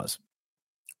what it was.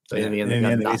 So Yeah, in the end, and they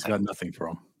got they nothing. got nothing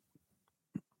from.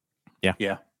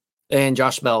 Yeah. And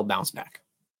Josh Bell bounced back.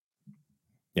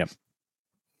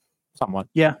 Somewhat.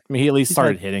 Yeah. I mean, he at least He's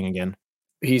started had- hitting again.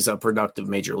 He's a productive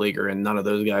major leaguer, and none of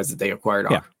those guys that they acquired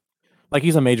are. Yeah. Like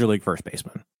he's a major league first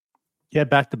baseman. He had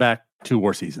back-to-back 2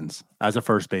 WAR seasons as a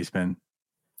first baseman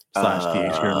 / DH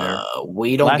here and there.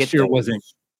 We don't get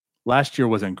Last year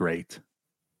wasn't great,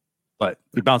 but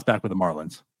he bounced back with the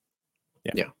Marlins.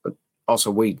 Yeah, but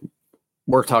also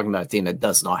we're talking about a team that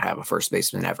does not have a first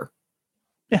baseman ever.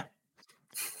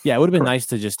 Yeah, it would have been Correct. nice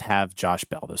to just have Josh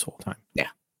Bell this whole time.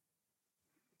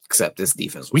 Except this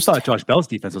defense. We thought Josh Bell's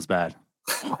defense was bad.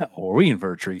 Or we in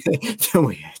for a treat.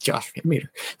 we had Josh Van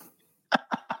Meter.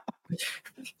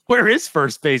 Where is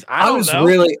first base? I don't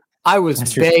know. I was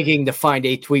That's your- begging to find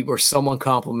a tweet where someone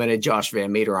complimented Josh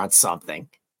Van Meter on something.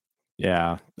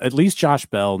 Yeah, at least Josh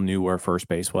Bell knew where first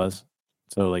base was,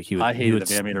 so like he I would hated the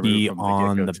Van Meter be move from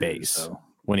on get-go the too, base so,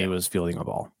 when he yeah. was fielding a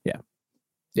ball. Yeah,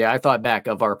 Yeah, I thought back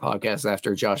of our podcast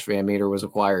after Josh Van Meter was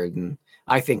acquired, and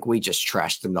I think we just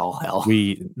trashed him to all hell.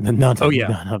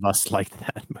 none of us liked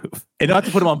that move. And not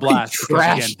to put him on blast, because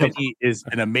again, trashed him. Vinny is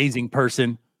an amazing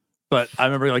person. But I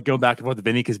remember like going back and forth with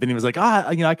Vinny because Vinny was like,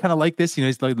 I kind of like this.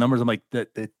 He's like numbers. I'm like,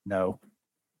 no.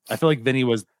 I feel like Vinny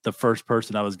was the first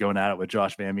person I was going at it with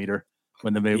Josh Van Meter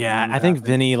when the move. Yeah, I think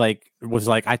Vinny was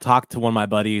like, I talked to one of my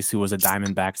buddies who was a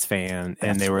Diamondbacks fan,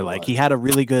 and they were like, he had a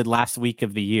really good last week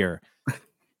of the year.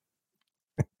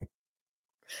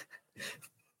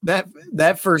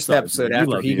 That first Sorry, episode we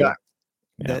after love he you. got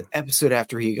Yeah. that episode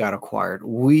after he got acquired,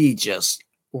 we just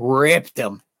ripped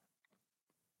him.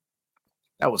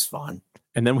 That was fun.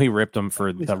 And then we ripped him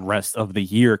for the rest of the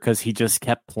year because he just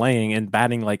kept playing and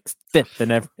batting like fifth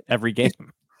in every game.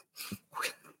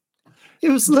 It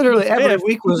was literally every Fifth.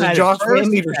 week was He a had Josh his first, Van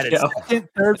Meter he had his show. second,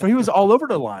 third, he was all over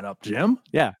the lineup, Jim.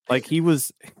 Yeah, like he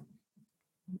was.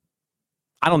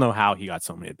 I don't know how he got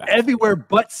so many at-bats. Everywhere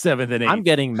but 7th and 8th. I'm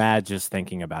getting mad just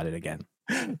thinking about it again.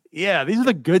 Yeah, these are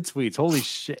the good tweets. Holy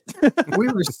shit. We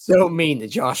were so mean to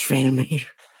Josh Van Meter.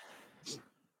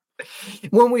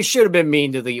 When we should have been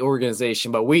mean to the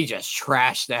organization, but we just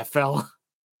trashed that fella.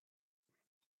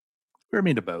 We're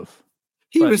mean to both.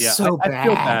 He But was yeah, so I bad.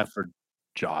 feel bad for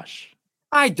Josh.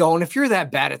 I don't. If you're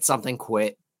that bad at something,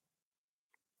 quit.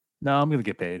 No, I'm gonna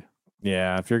get paid.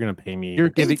 Yeah, if you're gonna pay me, You're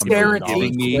giving, It's guaranteed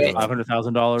giving me quit.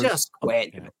 $500,000. Just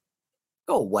quit. Yeah.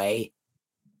 Go away.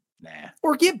 Nah,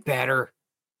 Or get better.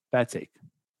 bad take.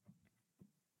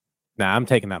 Nah, I'm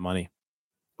taking that money.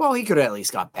 Well, he could have at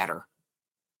least got better.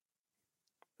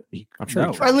 I'm sure.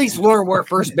 No. he Or at least learn where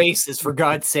first base is, for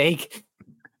God's sake.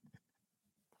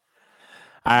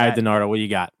 All right, Donardo, what you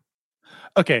got?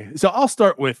 Okay, so I'll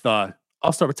start with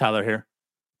Tyler here.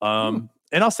 And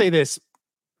I'll say this.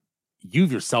 You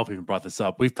yourself even brought this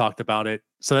up. We've talked about it.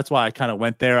 So that's why I kind of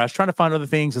went there. I was trying to find other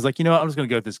things. I was like, you know what? I'm just going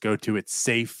to go with this go-to. It's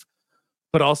safe.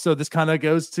 But also this kind of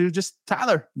goes to just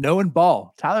Tyler knowing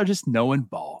ball. Tyler just knowing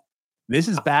ball. This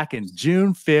is back in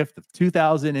June 5th of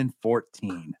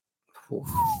 2014.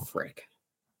 Frick.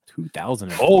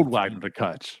 2000. Old Wagner to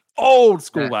Kutch. Old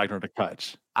school Wagner to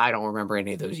Kutch. I don't remember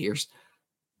any of those years.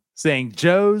 Saying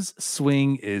Joe's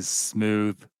swing is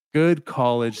smooth. Good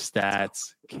college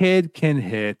stats. Kid can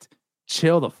hit.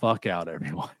 Chill the fuck out,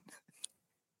 everyone.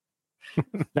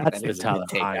 That's That the is a Tyler good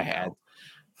take I I had. know.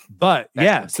 But That's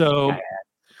yeah, the take so I had.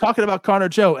 talking about Connor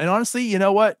Joe, and honestly, you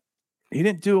know what? He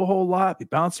didn't do a whole lot. He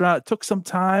bounced around. It took some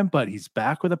time, but he's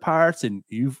back with the Pirates, and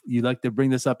you like to bring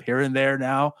this up here and there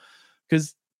now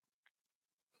because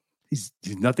he's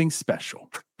nothing special,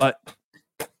 but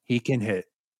he can hit.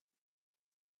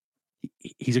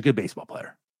 he's a good baseball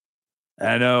player. And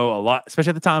I know a lot,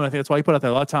 especially at the time. I think that's why he put out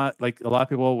there a lot of time. Like a lot of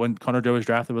people, when Connor Joe was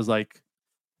drafted, was like,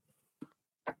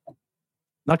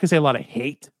 not gonna say a lot of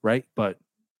hate, right? But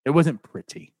it wasn't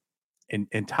pretty.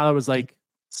 And Tyler was like,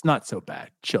 it's not so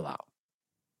bad. Chill out.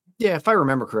 Yeah, if I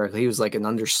remember correctly, he was like an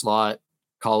underslot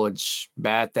college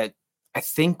bat that I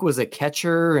think was a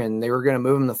catcher, and they were going to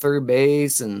move him to third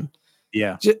base, and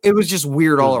Yeah, it was just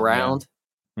weird all around.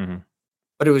 Mm-hmm.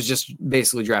 But it was just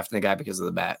basically drafting the guy because of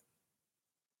the bat.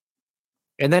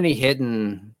 And then he hit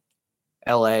in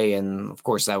LA, and of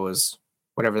course that was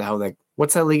whatever the hell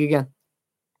what's that league again?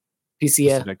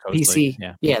 PCF, PC, League.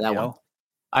 yeah, that one.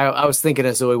 I was thinking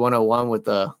of Zoe 101 with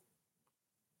the,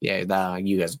 you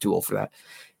guys are too old for that.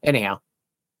 Anyhow,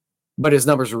 but his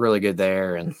numbers were really good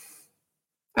there, and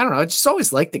I don't know, I just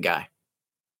always liked the guy.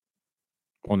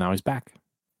 Well, now he's back.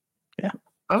 Yeah,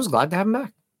 I was glad to have him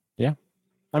back. Yeah,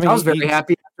 I mean, I was very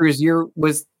happy after his year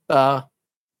with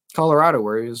Colorado,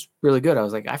 where he was really good. I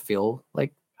was like, I feel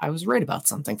like I was right about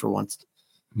something for once.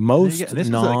 Most this was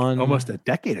like almost a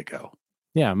decade ago.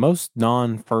 Yeah, most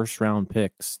non-first round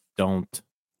picks don't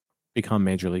become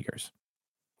major leaguers.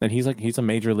 And he's a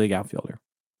major league outfielder.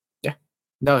 Yeah.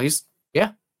 No,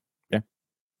 yeah.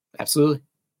 Absolutely.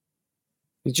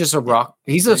 He's just a rock.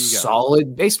 He's a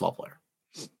solid baseball player.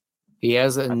 He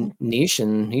has a niche,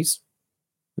 and is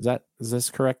this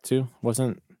correct too? Was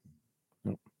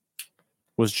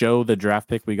Joe the draft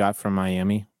pick we got from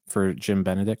Miami for Jim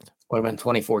Benedict? Would have been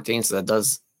 2014, so that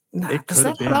does. It could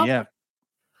have been, yeah.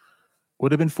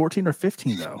 Would have been 14 or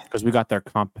 15 though, because we got their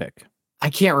comp pick. I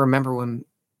can't remember when.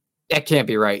 That can't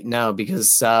be right. No,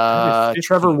 because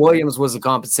Trevor Williams was a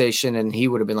compensation, and he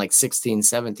would have been like 16,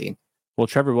 17. Well,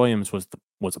 Trevor Williams was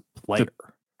a player.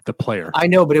 The player. I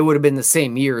know, but it would have been the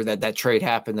same year that trade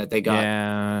happened that they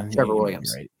got Trevor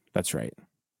Williams. Right. That's right.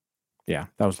 Yeah,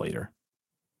 that was later.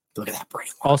 Look at that brain.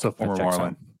 Also former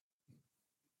Marlin.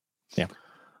 Yeah.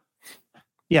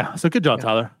 Yeah. So good job,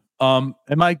 Tyler. And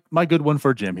my good one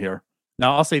for Jim here.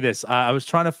 Now I'll say this. I was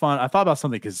trying to find. I thought about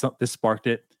something because this sparked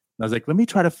it. And I was like, let me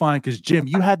try to find, because Jim,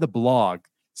 you had the blog.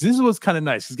 So this was kind of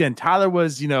nice. Because again, Tyler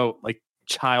was, like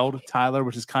child Tyler,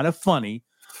 which is kind of funny.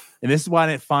 And this is why I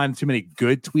didn't find too many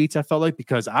good tweets, I felt like,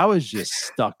 because I was just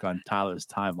stuck on Tyler's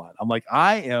timeline. I'm like,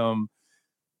 I am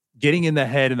getting in the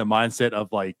head and the mindset of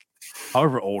like,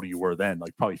 however old you were then,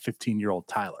 like probably 15-year-old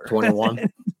Tyler. 21.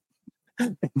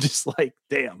 And just like,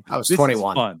 damn. I was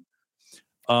 21. Fun.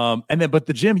 But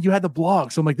the Jim, you had the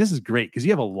blog. So I'm like, this is great because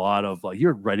you have a lot of like,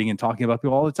 you're writing and talking about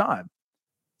people all the time.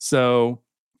 So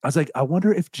I was like, I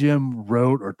wonder if Jim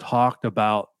wrote or talked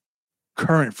about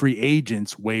current free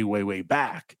agents way, way, way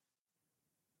back.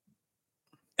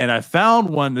 And I found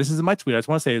one. This is in my tweet. I just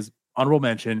want to say is honorable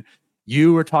mention.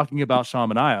 You were talking about Sean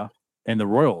Manaea and the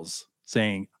Royals,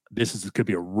 saying could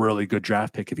be a really good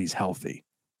draft pick if he's healthy.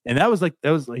 And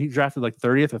he drafted like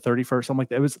 30th or 31st, something like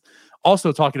that. It was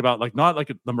also talking about like not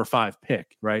like a number 5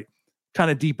 pick, right?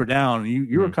 Kind of deeper down.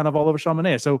 You were kind of all over Sean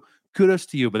Manaea. So kudos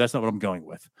to you, but that's not what I'm going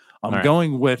with. I'm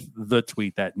going with the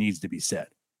tweet that needs to be said.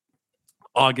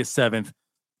 August 7th,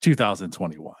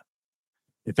 2021.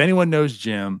 If anyone knows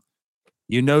Jim,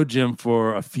 you know Jim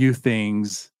for a few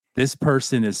things. This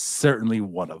person is certainly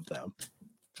one of them.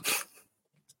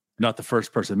 Not the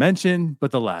first person mentioned,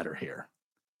 but the latter here.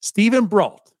 Steven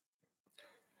Brault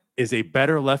is a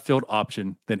better left field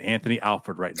option than Anthony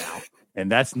Alford right now.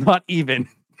 And that's not even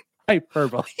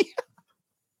hyperbole.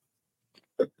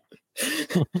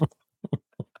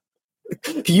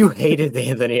 You hated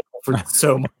Anthony Alford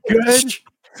so much. Good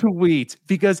tweet.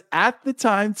 Because at the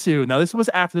time, too, now this was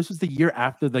the year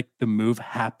after like the move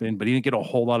happened, but he didn't get a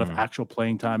whole lot of actual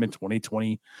playing time in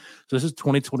 2020. So this is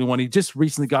 2021. He just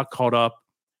recently got caught up.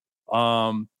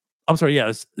 I'm sorry, yeah,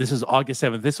 this is August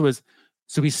 7th.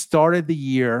 So he started the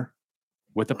year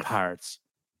with the Pirates.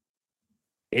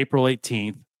 April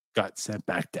 18th, got sent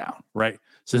back down, right?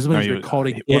 So this is when he was called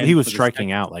again. Well, he was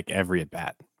striking out like every at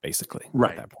bat, basically.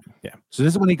 Right. At that point. Yeah. So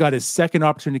this is when he got his second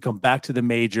opportunity to come back to the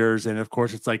majors. And of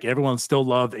course, it's like everyone still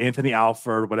loved Anthony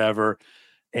Alford, whatever.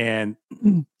 And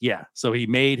yeah, so he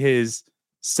made his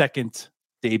second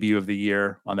debut of the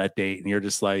year on that date. And you're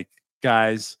just like,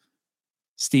 guys,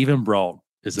 Steven Brault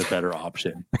is a better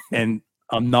option. And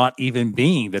I'm not even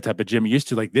being the type of Jim used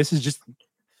to. Like, this is just,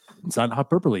 it's not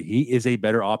hyperbole. He is a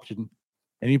better option.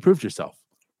 And you proved yourself.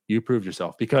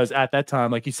 Because at that time,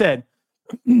 like you said,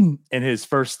 in his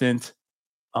first stint,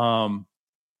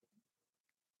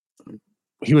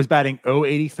 he was batting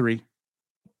 .083,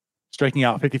 striking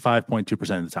out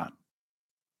 55.2% of the time.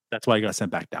 That's why he got sent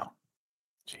back down.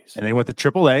 Jeez. And they went to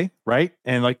AAA, right?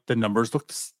 And like the numbers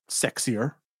looked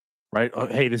sexier, right? Oh,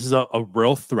 hey, this is a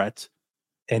real threat.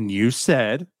 And you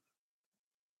said,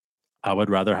 I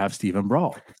would rather have Stephen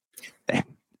Brawl.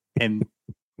 And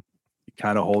it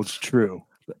kind of holds true.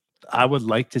 I would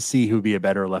like to see who'd be a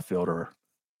better left fielder.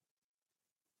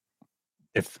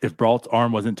 If Brault's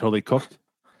arm wasn't totally cooked.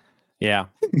 Yeah.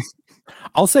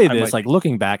 I'll say this, like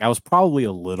looking back, I was probably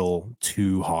a little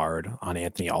too hard on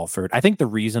Anthony Alford. I think the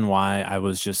reason why I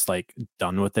was just like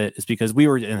done with it is because we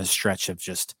were in a stretch of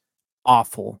just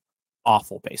awful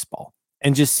baseball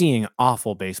and just seeing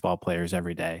awful baseball players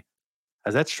every day.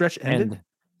 Has that stretch ended?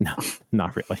 And no,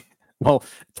 not really. Well,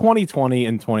 2020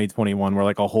 and 2021 were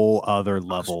like a whole other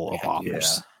level of awful. Yeah.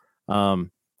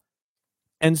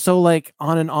 And so like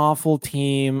on an awful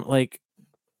team, like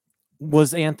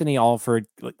was Anthony Alford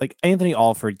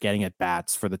getting at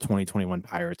bats for the 2021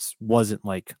 Pirates wasn't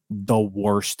like the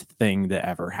worst thing that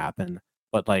ever happened,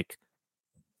 but like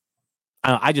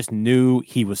I just knew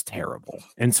he was terrible.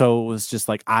 And so it was just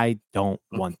like, I don't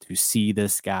want to see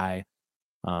this guy.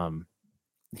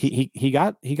 He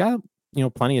got,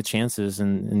 plenty of chances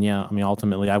and yeah, I mean,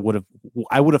 ultimately I would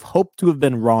have hoped to have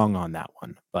been wrong on that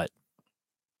one, but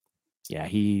yeah,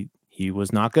 he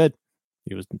was not good.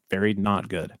 He was very not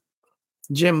good.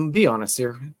 Jim, be honest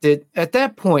here. At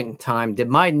that point in time, did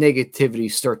my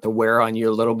negativity start to wear on you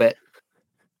a little bit?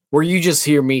 Where you just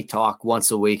hear me talk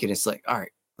once a week and it's like, all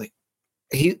right, like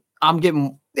I'm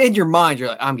getting in your mind, you're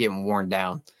like, I'm getting worn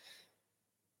down.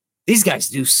 These guys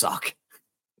do suck.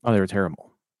 Oh, they were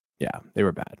terrible. Yeah, they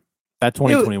were bad. That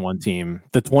 2021 team,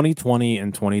 the 2020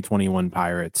 and 2021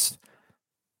 Pirates,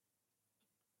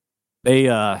 they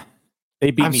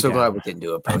beat me. I'm so down. glad we didn't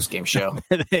do a post-game show.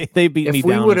 they beat me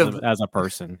down as a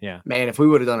person. Yeah, man, if we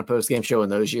would have done a post-game show in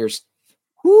those years,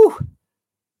 whew.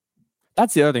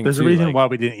 That's the other thing. There's a reason why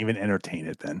we didn't even entertain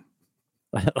it then.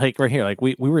 Like right here, like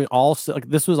we were all like,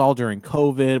 this was all during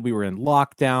COVID. We were in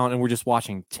lockdown and we're just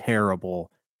watching terrible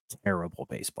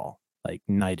baseball, like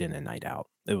night in and night out.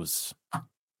 It was.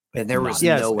 And there was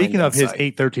speaking of his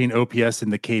 813 OPS in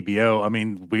the KBO, I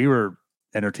mean, we were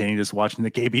entertaining just watching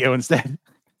the KBO instead.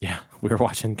 Yeah, we were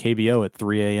watching KBO at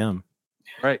 3 a.m.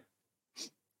 Right.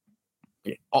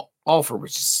 Yeah, Alford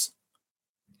was just.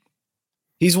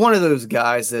 He's one of those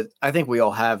guys that I think we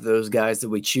all have those guys that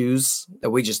we choose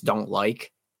that we just don't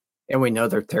like, and we know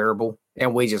they're terrible,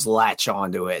 and we just latch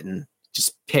onto it and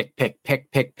just pick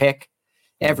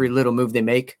every little move they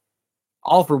make.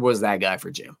 Alford was that guy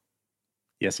for Jim.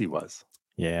 Yes, he was.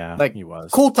 Yeah, like he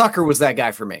was. Cole Tucker was that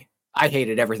guy for me. I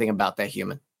hated everything about that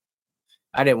human.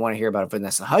 I didn't want to hear about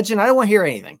Vanessa Hudgens. I didn't want to hear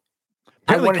anything.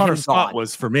 Apparently Connor Scott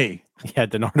was for me. Yeah,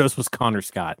 DiNardo's was Connor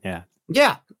Scott. Yeah.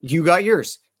 Yeah, you got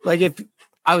yours. Like if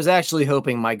I was actually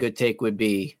hoping my good take would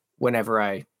be whenever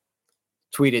I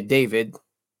tweeted David,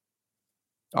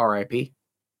 RIP,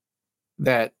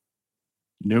 that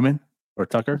Newman or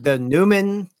Tucker? The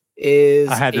Newman is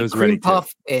I had a those cream ready puff,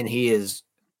 too. and he is.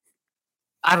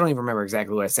 I don't even remember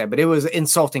exactly what I said, but it was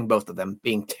insulting both of them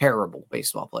being terrible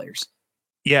baseball players.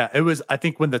 Yeah, it was. I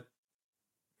think when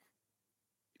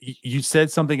you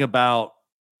said something about.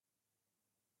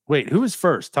 Wait, who was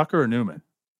first, Tucker or Newman?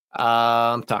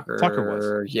 Tucker. Tucker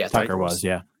was. Yeah, Tucker was.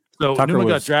 Yeah. So Tucker Newman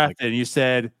got drafted, and you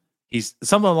said he's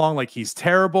something along like he's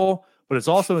terrible, but it's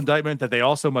also indictment that they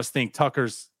also must think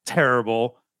Tucker's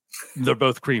terrible. They're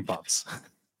both cream puffs.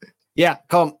 Yeah,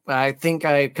 I think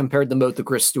I compared them both to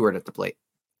Chris Stewart at the plate.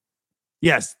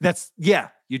 Yes,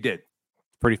 you did.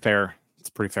 Pretty fair. It's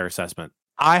a pretty fair assessment.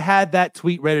 I had that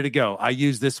tweet ready to go. I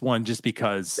used this one just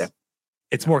because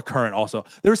it's more current. Also,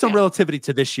 there was some relativity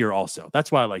to this year. Also,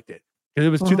 that's why I liked it because it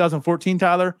was 2014.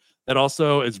 Tyler, that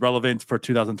also is relevant for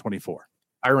 2024.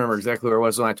 I remember exactly where I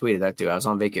was when I tweeted that too. I was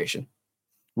on vacation.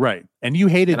 Right, and you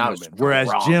hated Newman, whereas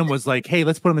wrong. Jim was like, "Hey,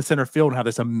 let's put him in center field and have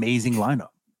this amazing lineup."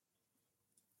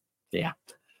 Yeah.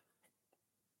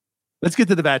 Let's get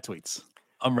to the bad tweets.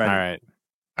 I'm ready.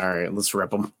 All right, let's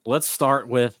rip them. Let's start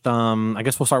with I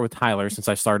guess we'll start with Tyler since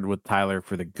I started with Tyler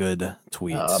for the good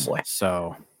tweets. Oh boy.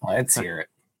 So let's hear it.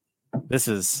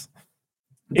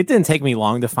 It didn't take me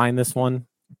long to find this one.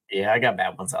 Yeah, I got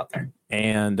bad ones out there.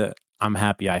 And I'm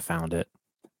happy I found it.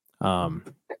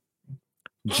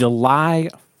 July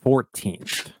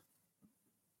 14th,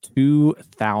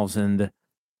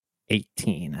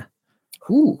 2018.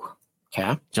 Ooh.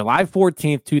 Okay. July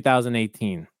 14th,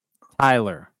 2018.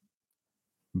 Tyler.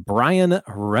 Brian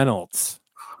Reynolds.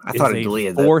 I thought I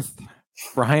deleted that.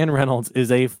 Brian Reynolds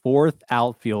is a fourth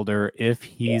outfielder if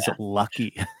he's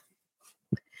lucky.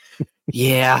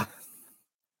 Yeah.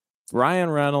 Brian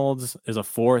Reynolds is a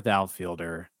fourth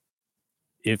outfielder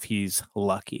if he's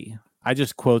lucky. I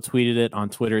just quote tweeted it on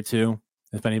Twitter too.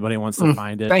 If anybody wants to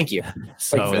find it. Thank you.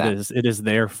 So it is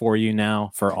there for you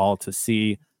now for all to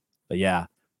see. But yeah.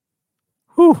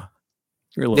 Whew.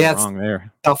 You're a little Yeah, wrong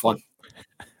there. tough one.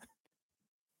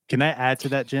 Can I add to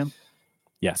that, Jim?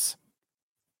 Yes.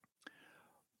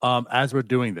 As we're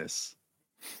doing this,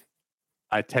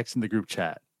 I text in the group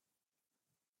chat.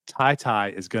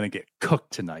 Ty is going to get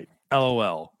cooked tonight.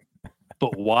 LOL.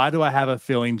 But why do I have a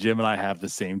feeling Jim and I have the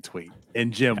same tweet?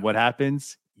 And Jim, what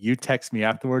happens? You text me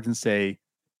afterwards and say,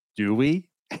 "Do we?"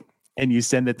 And you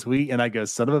send the tweet, and I go,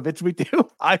 "Son of a bitch, we do."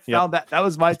 I found that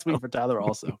was my tweet for Tyler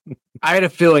also. I had a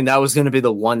feeling that was going to be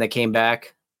the one that came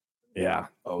back. Yeah.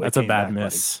 Oh, That's a bad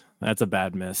miss. Buddy. That's a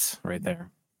bad miss right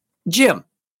there. Jim.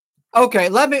 Okay,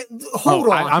 let me hold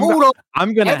on.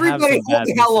 I'm gonna everybody hold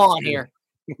the hell on here.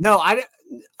 No,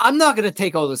 I'm not gonna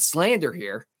take all the slander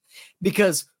here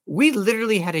because we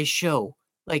literally had a show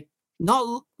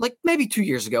not maybe 2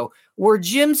 years ago where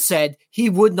Jim said he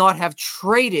would not have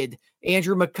traded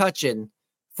Andrew McCutchen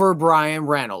for Brian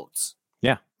Reynolds.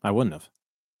 Yeah, I wouldn't have.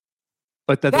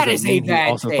 But that is mean a bad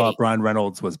he also take. thought Brian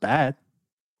Reynolds was bad.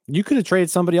 You could have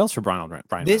traded somebody else for Brian This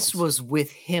Reynolds. was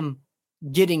with him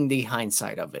getting the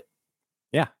hindsight of it.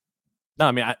 Yeah. No,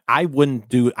 I mean I wouldn't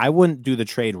do the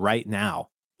trade right now,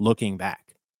 looking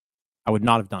back. I would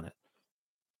not have done it.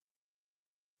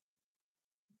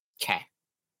 Okay.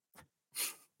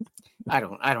 I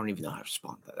don't even know how to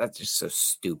respond to that. That's just so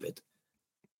stupid.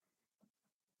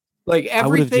 Like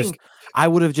everything I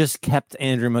would have just kept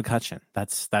Andrew McCutchen.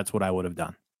 That's what I would have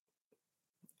done.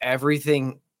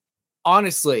 Everything,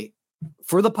 honestly,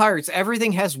 for the Pirates,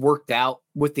 everything has worked out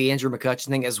with the Andrew McCutchen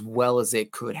thing as well as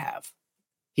it could have.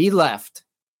 He left.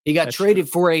 He got traded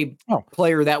for a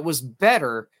player that was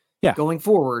better going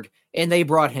forward, and they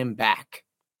brought him back.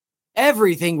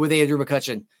 Everything with Andrew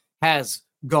McCutchen has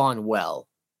gone well.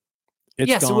 It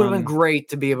would have been great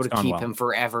to be able to keep him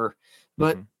forever,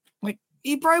 but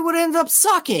he probably would have ended up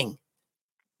sucking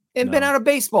and been out of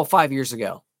baseball 5 years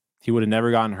ago. He would have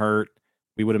never gotten hurt.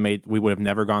 We would have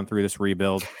never gone through this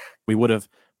rebuild. We would have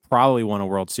probably won a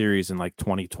World Series in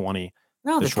 2020.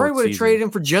 No, they probably would have traded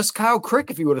him for just Kyle Crick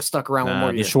if he would have stuck around one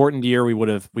more year. The shortened year, we would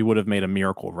have made a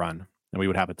miracle run and we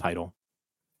would have a title.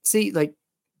 See,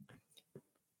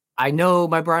 I know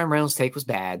my Brian Reynolds take was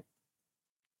bad.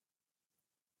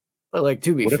 But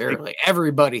to be fair,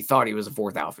 everybody thought he was a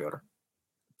fourth outfielder.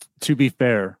 To be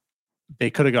fair, they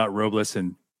could have got Robles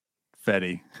and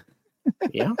Fetty.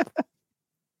 Yeah.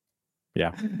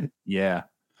 Yeah. Yeah.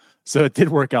 So it did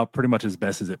work out pretty much as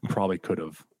best as it probably could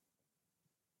have.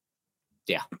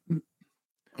 Yeah. All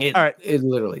right. It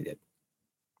literally did.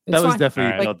 That was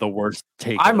definitely the worst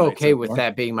take. I'm okay with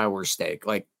that being my worst take.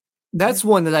 That's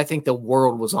one that I think the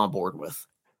world was on board with.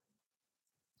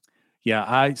 Yeah,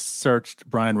 I searched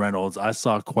Brian Reynolds. I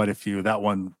saw quite a few. That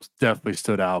one definitely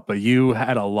stood out. But you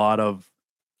had a lot of.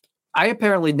 I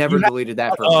apparently never deleted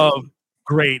that.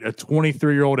 Great, a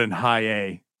 23-year-old in high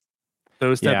A.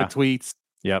 Those type of tweets.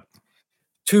 Yep.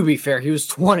 To be fair, he was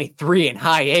 23 in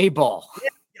high A ball.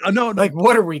 Yeah, no,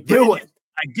 what are we doing?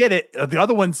 I get it. The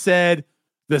other one said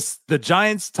the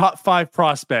Giants' top 5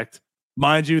 prospect.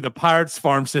 Mind you, the Pirates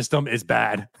farm system is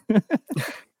bad.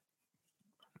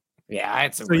 Yeah,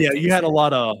 you had a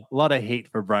lot of hate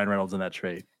for Brian Reynolds in that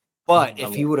trade. But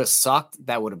if he would have sucked,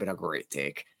 that would have been a great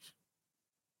take.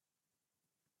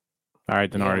 All right,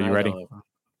 Denard, are you ready?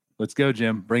 Let's go,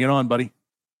 Jim. Bring it on, buddy.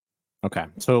 Okay.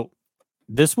 So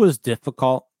this was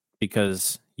difficult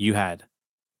because you had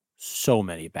so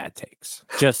many bad takes.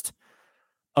 Just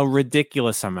a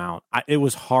ridiculous amount. It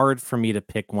was hard for me to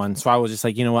pick one. So I was just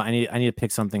like, you know what? I need to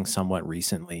pick something somewhat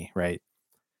recently, right?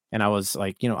 And I was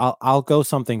like, I'll go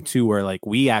something too where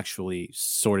we actually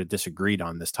sort of disagreed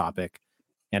on this topic,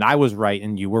 and I was right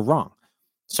and you were wrong.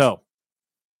 So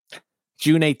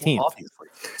June 18th. Well, obviously.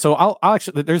 So I'll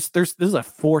actually this is a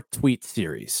 4-tweet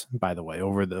series, by the way,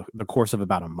 over the course of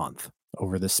about a month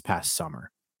over this past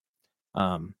summer.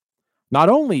 Not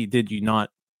only did you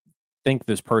not think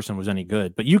this person was any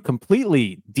good, but you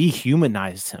completely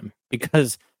dehumanized him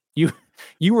because you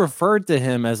referred to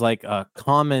him as a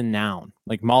common noun,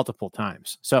 multiple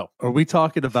times. So are we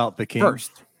talking about the king?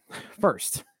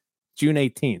 First, June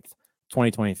 18th,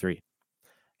 2023.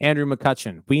 Andrew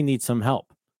McCutchen, we need some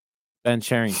help. Ben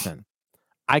Cherington,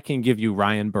 I can give you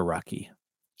Ryan Barucki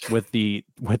with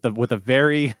a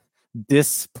very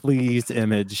displeased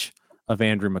image of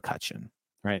Andrew McCutchen.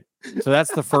 Right. So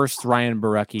that's the first Ryan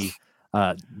Barucki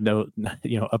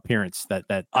appearance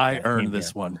that I earned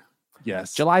this one.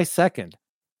 Yes. July 2nd.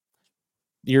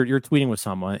 You're tweeting with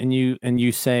someone and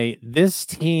you say this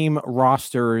team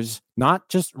rosters not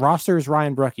just rosters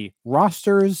Ryan Barucki,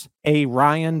 rosters a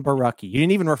Ryan Barucki. You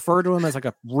didn't even refer to him as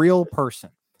a real person.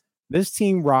 This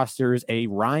team rosters a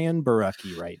Ryan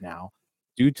Barucki right now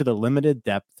due to the limited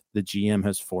depth the GM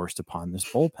has forced upon this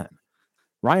bullpen.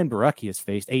 Ryan Borucki has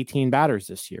faced 18 batters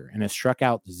this year and has struck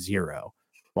out 0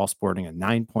 while sporting a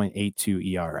 9.82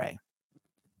 ERA.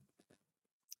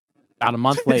 About a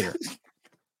month later,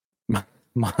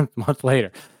 month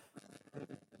later,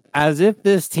 as if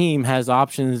this team has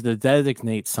options to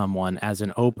designate someone as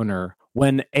an opener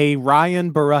when a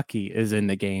Ryan Borucki is in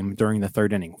the game during the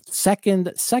third inning.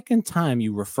 Second time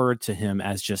you referred to him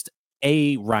as just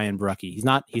a Ryan Borucki. He's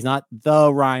not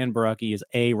the Ryan Borucki, he's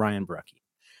a Ryan Borucki.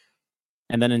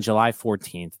 And then in July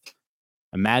 14th,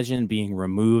 imagine being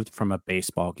removed from a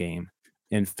baseball game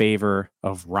in favor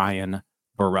of Ryan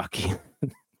Borucki.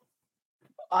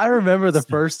 I remember the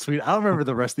first tweet. I don't remember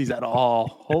the rest of these at all.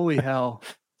 Holy hell.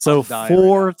 So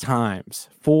four times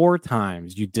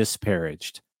you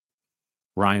disparaged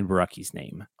Ryan Borucki's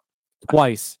name.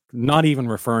 Twice, not even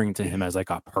referring to him as like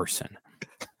a person.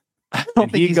 I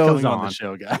don't think he goes on the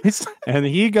show, guys. And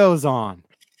he goes on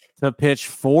to pitch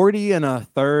 40 and a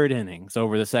third innings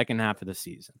over the second half of the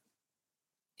season.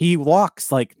 He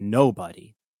walks like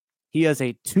nobody. He has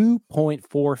a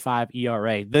 2.45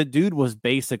 ERA. The dude was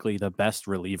basically the best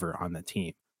reliever on the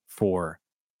team for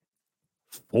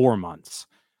 4 months.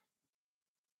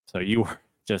 So you were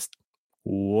just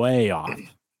way off.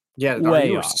 Yeah,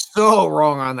 you were so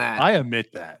wrong on that. I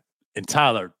admit that. And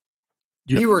Tyler,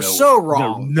 you were so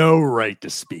wrong. No right to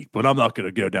speak, but I'm not going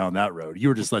to go down that road. You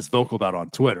were just less vocal about it on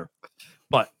Twitter.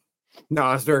 But no,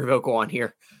 I was very vocal on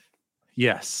here.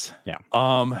 Yes. Yeah.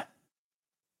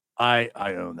 I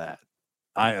own that.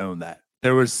 I own that.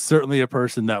 There was certainly a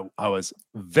person that I was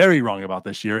very wrong about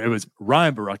this year. It was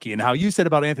Ryan Borucki. And how you said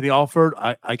about Anthony Alford,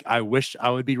 I wish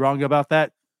I would be wrong about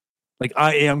that. Like,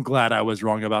 I am glad I was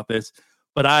wrong about this,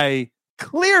 but I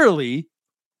clearly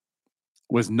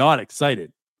was not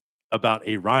excited about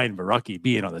a Ryan Borucki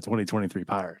being on the 2023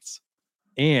 Pirates.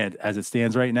 And as it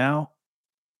stands right now,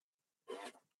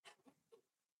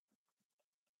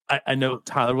 I know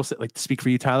Tyler will say, like, to speak for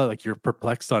you, Tyler, like, you're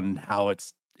perplexed on how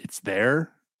it's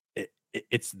there.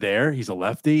 It's there. He's a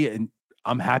lefty, and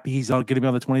I'm happy he's going to be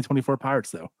on the 2024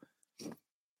 Pirates, though.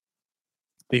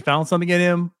 They found something in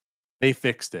him. They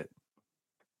fixed it.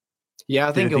 Yeah,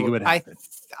 I think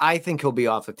he'll be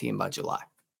off the team by July.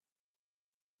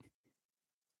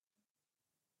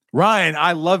 Ryan,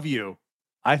 I love you.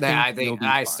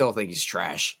 I still think he's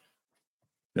trash.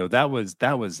 No, that was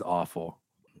awful.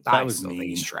 That was mean. Think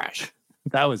he's trash.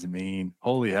 That was mean.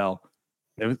 Holy hell.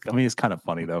 It's kind of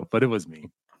funny though, but it was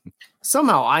mean.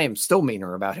 Somehow I am still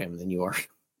meaner about him than you are.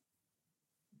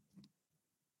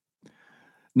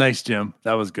 Nice, Jim.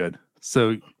 That was good.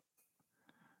 So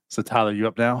Tyler, you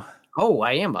up now? Oh,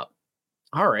 I am up.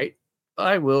 All right.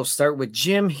 I will start with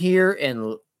Jim here,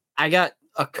 and I got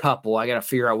a couple. I got to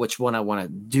figure out which one I want to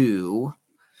do.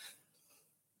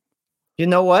 You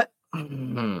know what?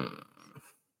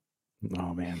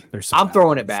 Oh man, I'm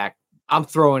throwing it back. I'm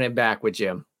throwing it back with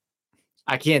Jim.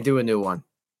 I can't do a new one.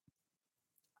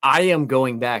 I am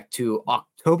going back to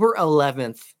October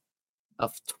 11th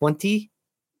of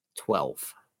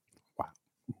 2012. Wow.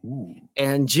 Ooh.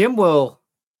 And Jim will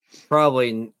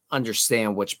probably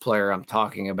understand which player I'm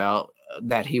talking about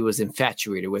that he was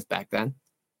infatuated with back then.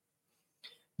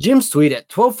 Jim's tweet at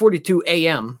 12:42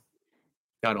 a.m.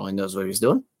 God only knows what he was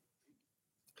doing.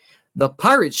 The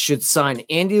Pirates should sign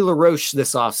Andy LaRoche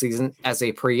this offseason as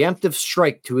a preemptive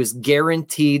strike to his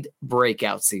guaranteed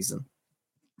breakout season.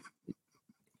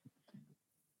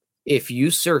 If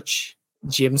you search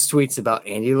Jim's tweets about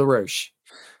Andy LaRoche,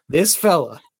 this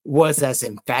fella was as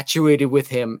infatuated with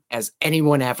him as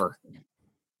anyone ever.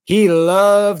 He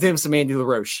loved him some Andy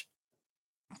LaRoche.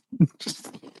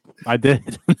 I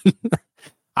did.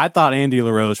 I thought Andy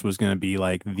LaRoche was going to be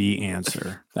like the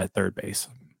answer at third base.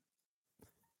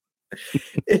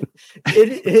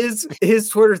 His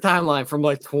Twitter timeline from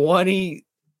like 20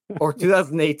 or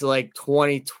 2008 to like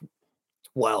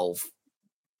 2012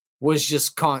 was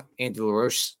just Andy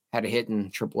LaRoche had a hit in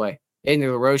AAA. Andy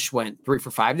LaRoche went 3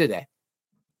 for 5 today.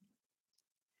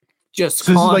 Just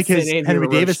so this is like his Andy Henry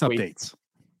LaRoche Davis tweet. Updates.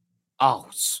 Oh,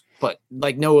 but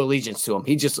like no allegiance to him.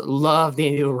 He just loved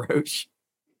Andy LaRoche.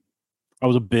 I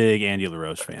was a big Andy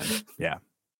LaRoche fan. Yeah.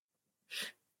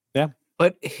 Yeah.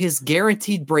 But his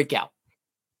guaranteed breakout.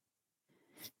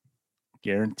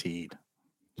 Guaranteed.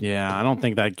 Yeah, I don't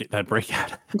think that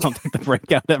breakout. I don't think the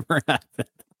breakout ever happened.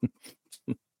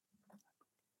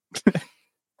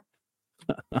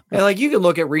 And like you can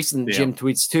look at recent Jim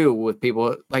tweets too with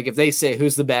people like if they say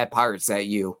who's the bad Pirates that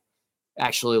you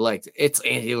actually liked, it's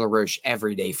Andy LaRoche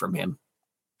every day from him.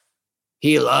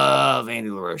 He loved Andy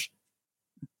LaRoche.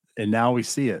 And now we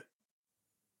see it.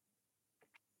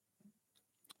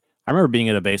 remember being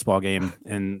at a baseball game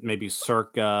in maybe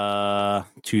circa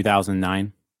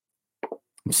 2009.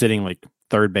 I'm sitting like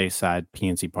third base side,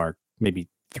 PNC Park, maybe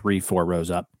 3-4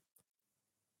 rows up.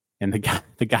 And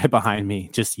the guy behind me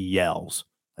just yells,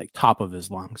 like top of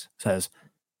his lungs, says,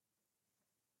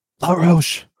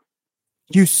 LaRoche,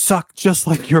 you suck just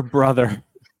like your brother.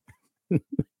 And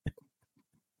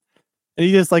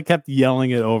he just like kept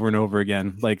yelling it over and over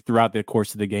again, like throughout the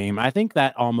course of the game. I think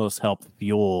that almost helped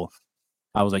fuel.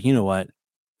 I was like, you know what?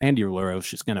 Andy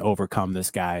LaRoche is going to overcome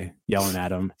this guy yelling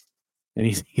at him, and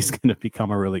he's going to become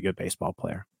a really good baseball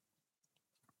player.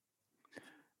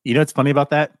 You know what's funny about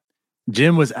that?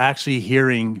 Jim was actually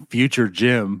hearing future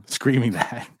Jim screaming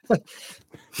that.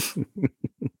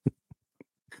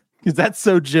 Because that's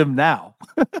so Jim now.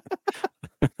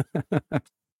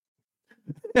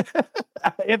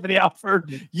 Anthony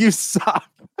Alford, you suck.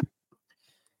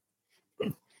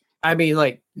 I mean,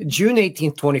 like June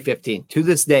 18th, 2015. To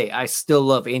this day, I still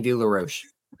love Andy LaRoche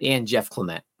and Jeff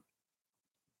Clement.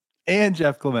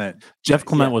 Jeff Clement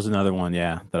Was another one,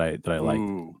 that I liked.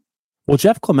 Ooh. Well,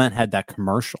 Jeff Clement had that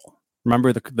commercial.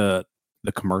 Remember the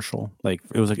commercial? Like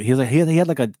it was like he had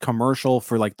like a commercial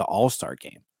for like the All-Star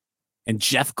game, and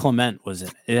Jeff Clement was in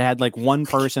it. It had like one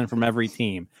person from every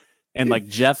team, and like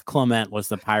Jeff Clement was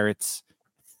the Pirates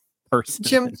person.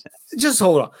 Jim, just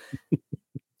hold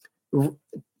on.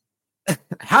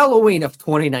 Halloween of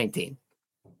 2019.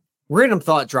 Random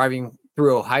thought driving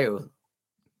through Ohio.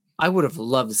 I would have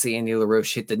loved to see Andy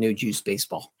LaRoche hit the new juice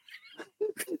baseball.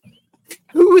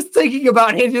 Who was thinking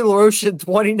about Andy LaRoche in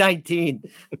 2019?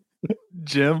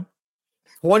 Jim?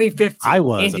 2015. I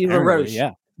was. Andy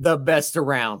LaRoche, the best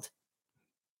around.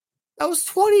 That was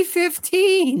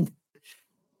 2015.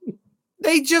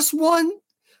 They just won.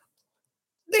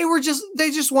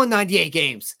 They just won 98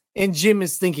 games. And Jim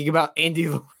is thinking about Andy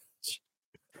LaRoche.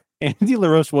 Andy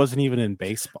LaRoche wasn't even in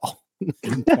baseball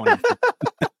in 2015.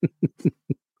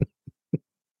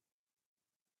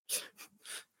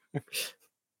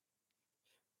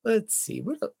 Let's see.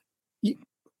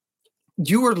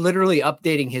 You were literally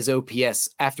updating his OPS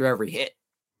after every hit.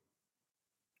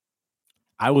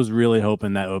 I was really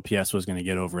hoping that OPS was going to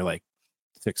get over like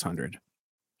 600.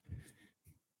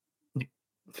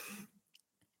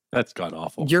 That's god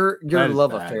awful. Your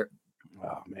love affair.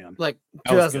 Oh man, like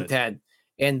 2010,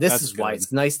 and this is why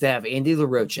it's nice to have Andy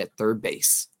LaRoche at third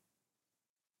base.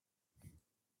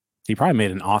 He probably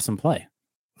made an awesome play.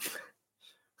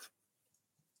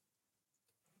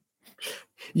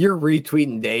 You're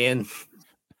retweeting Dan.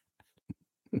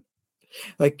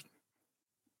 Like,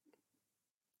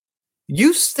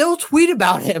 you still tweet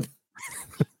about him.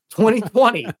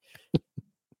 2020.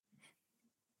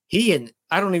 He and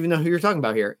I don't even know who you're talking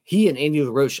about here. He and Andy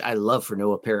LaRoche, I love for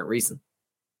no apparent reason.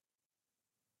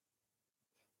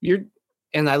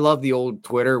 And I love the old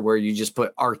Twitter where you just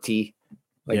put RT,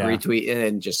 retweet and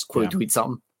then just quote tweet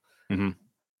something. Mm-hmm.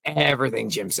 Everything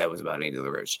Jim said was about Andy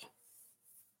LaRoche.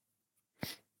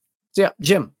 So yeah,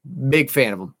 Jim, big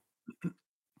fan of him.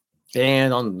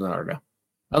 And on Donardo.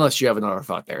 Unless you have another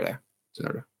thought there.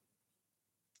 Donardo.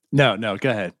 No, go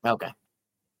ahead. Okay.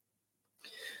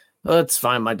 Let's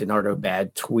find my Donardo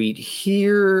bad tweet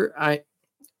here.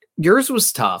 Yours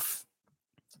was tough,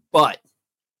 but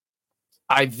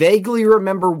I vaguely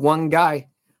remember one guy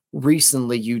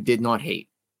recently you did not hate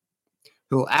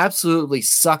who absolutely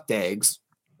sucked eggs.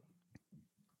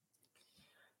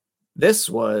 This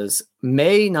was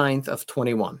May 9th of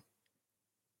 21.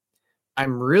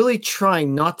 I'm really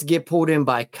trying not to get pulled in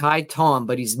by Kai Tom,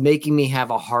 but he's making me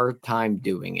have a hard time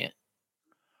doing it.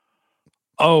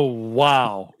 Oh,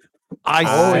 wow. I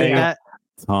said that.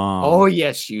 Oh,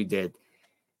 yes, you did.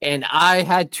 And I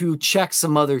had to check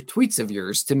some other tweets of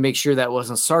yours to make sure that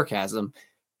wasn't sarcasm.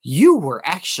 You were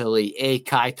actually a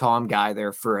Kai Tom guy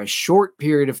there for a short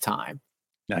period of time.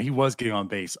 Now, he was getting on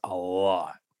base a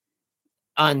lot.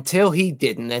 Until he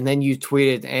didn't. And then you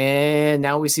tweeted, and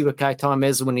now we see what Kai Tom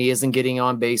is when he isn't getting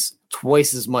on base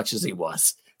twice as much as he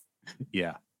was.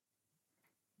 Yeah.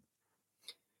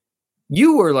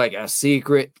 You were like a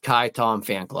secret Kai Tom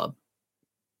fan club.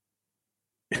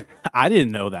 I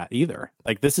didn't know that either.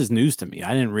 Like, this is news to me.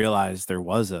 I didn't realize there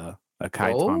was a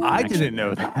Kai Tom. I didn't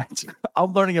know that.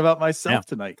 I'm learning about myself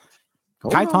tonight.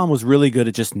 Kai Tom was really good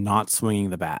at just not swinging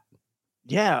the bat.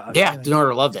 Yeah.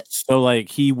 Donardo loved it. So, like,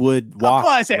 he would walk.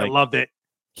 I say I loved it.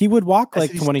 He would walk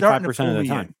like 25% of the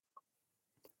time.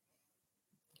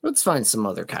 Let's find some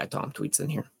other Kai Tom tweets in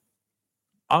here.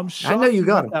 I'm sure I know you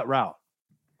got him that route.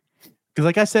 Because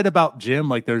like I said about Jim,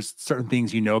 like there's certain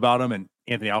things you know about him, and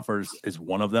Anthony Alford is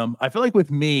one of them. I feel like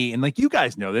with me, and like you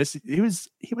guys know this, he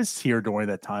was here during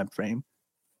that time frame.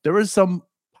 There was some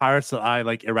Pirates that I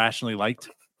like irrationally liked.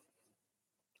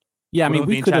 Yeah, I One mean, of them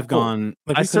we being could Chad have Cool. gone. Like, I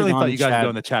we could have certainly gone thought you guys would Chad. go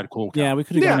on the Chad Cool. Yeah, count. we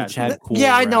could have gone Yeah, the Chad Cool.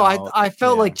 yeah, I know. route. I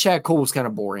felt Yeah. like Chad Cole was kind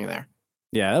of boring there.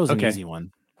 Yeah, that was an Okay. easy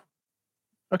one.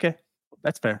 Okay,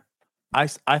 that's fair. I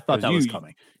thought that was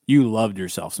coming. You loved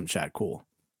yourself some Chad Cool.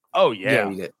 Oh Yeah,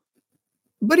 you did.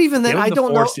 But even then, Give him I the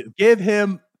don't know. Give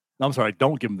him. I'm sorry.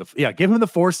 Don't give him the. Give him the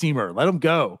four seamer. Let him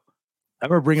go. I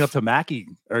remember bringing up to Mackie,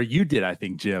 or you did, I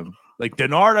think, Jim. Like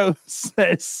Donardo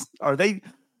says, are they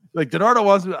like Donardo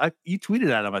was? You tweeted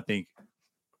at him, I think.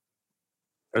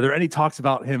 Are there any talks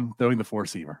about him throwing the four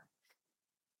seamer?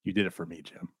 You did it for me,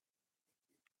 Jim.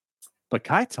 But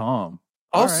Kai Tom.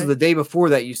 Also, the day before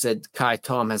that, you said Kai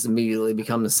Tom has immediately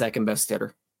become the second best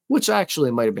hitter, which actually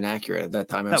might have been accurate at that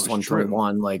time. It was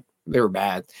 121. Like, they were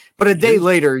bad. But a day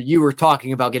later, you were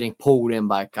talking about getting pulled in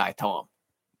by Kai Tom.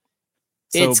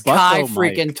 So it's Kai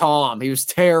freaking Tom. He was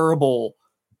terrible.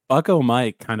 Bucko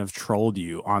Mike kind of trolled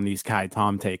you on these Kai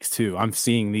Tom takes too. I'm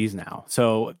seeing these now.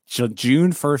 So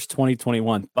June 1st,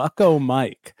 2021, Bucko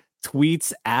Mike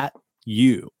tweets at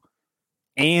you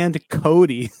and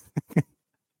Cody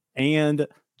and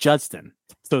Judson.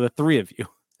 So the three of you,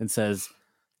 and says,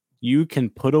 you can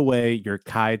put away your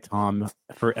Kai Tom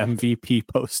for MVP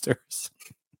posters.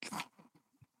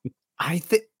 I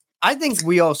think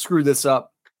we all screwed this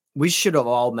up. We should have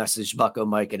all messaged Bucko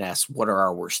Mike and asked, what are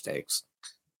our worst takes?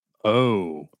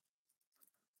 Oh.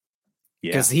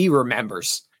 Yeah. Because he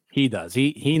remembers. He does.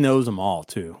 He knows them all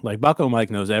too. Like Bucko Mike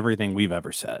knows everything we've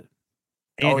ever said.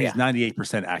 And he's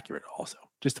 98% accurate also,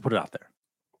 just to put it out there.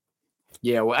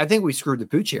 Yeah, well, I think we screwed the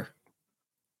pooch here.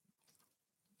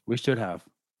 We should have.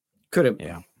 Could have.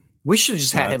 Yeah. We should have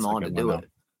just had him on to do it.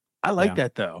 I like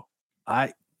that though.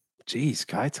 Geez,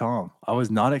 Kai Tom. I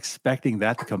was not expecting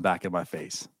that to come back in my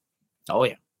face. Oh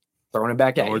yeah. Throwing it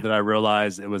back at you. Or did I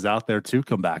realize it was out there to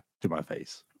come back to my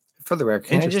face? For the record,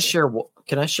 can I just share?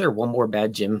 Can I share one more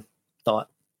bad Jim thought?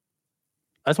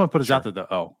 I just want to put this out there though.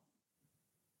 Oh.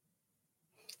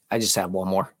 I just have one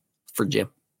more for Jim.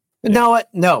 No,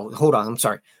 no, hold on. I'm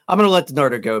sorry. I'm going to let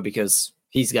Donardo go because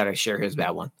he's got to share his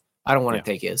bad one. I don't want to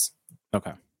take his.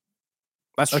 Okay.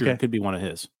 That's true. It could be one of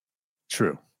his.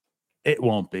 True. It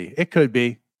won't be. It could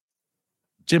be.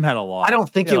 Jim had a lot. I don't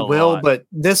think it will, but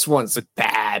this one's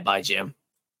bad by Jim.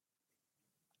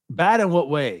 Bad in what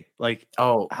way? Like,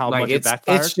 how much it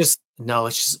backfired? It's just,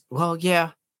 well,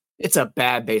 yeah. It's a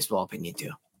bad baseball opinion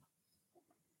too.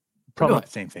 Probably the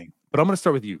same thing. But I'm going to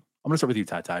start with you. I'm going to start with you,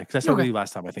 Ty, because I started with you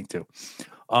last time, I think, too.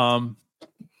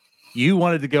 You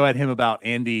wanted to go at him about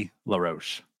Andy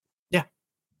LaRoche. Yeah.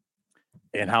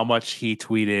 And how much he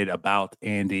tweeted about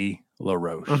Andy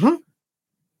LaRoche. Mm-hmm.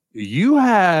 You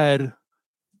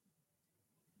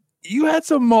had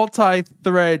some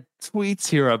multi-thread tweets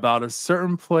here about a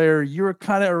certain player you were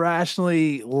kind of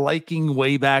irrationally liking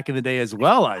way back in the day as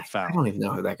well, I found. I don't even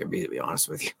know who that could be, to be honest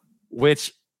with you.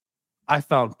 Which I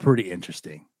found pretty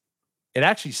interesting. It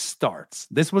actually starts.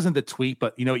 This wasn't the tweet,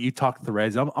 but you talk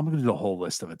threads. I'm going to do the whole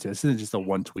list of it too. This isn't just a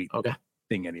one tweet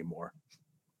thing anymore.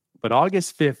 But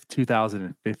August 5th,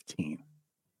 2015.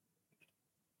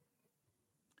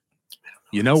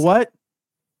 You know what,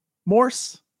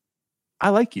 Morse? I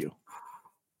like you.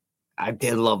 I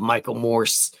did love Michael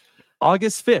Morse.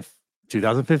 August 5th,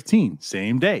 2015,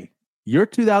 same day. Your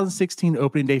 2016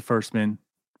 opening day first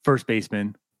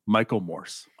baseman, Michael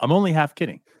Morse. I'm only half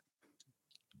kidding.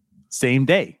 Same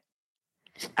day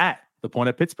at the Point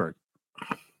at Pittsburgh.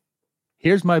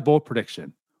 Here's my bold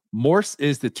prediction. Morse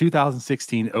is the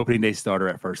 2016 opening day starter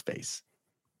at first base.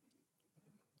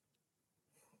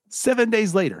 7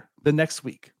 days later, the next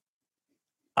week.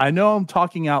 I know I'm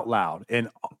talking out loud, and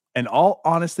all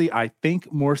honesty, I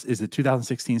think Morse is the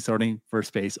 2016 starting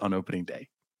first base on opening day.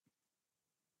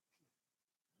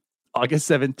 August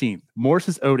 17th. Morse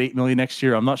is owed $8 million next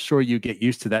year. I'm not sure you get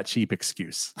used to that cheap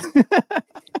excuse.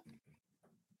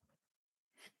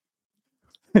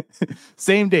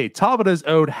 Same day, Tabata's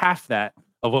owed half that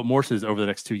of what Morse is over the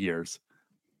next 2 years.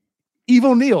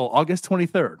 Evil Neil, August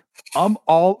 23rd. I'm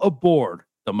all aboard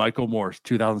the Michael Morse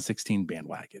 2016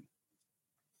 bandwagon.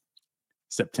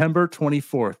 September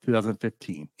 24th,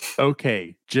 2015.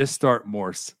 Okay, just start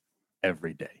Morse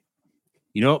every day.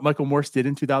 You know what Michael Morse did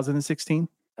in 2016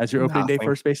 as your opening day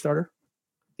first base starter?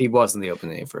 He wasn't the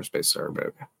opening day first base starter,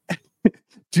 but okay.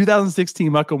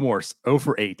 2016 Michael Morse, 0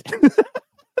 for 8.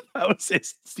 That was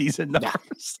his season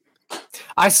numbers.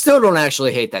 I still don't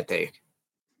actually hate that take.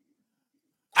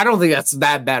 I don't think that's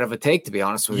that bad of a take, to be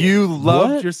honest with you. You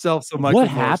loved yourself so much. What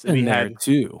happened there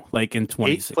too? Like in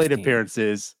 2016, 8 plate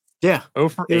appearances. Yeah, 0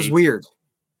 for 8. It was weird.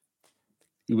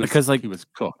 He was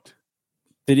cooked.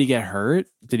 Did he get hurt?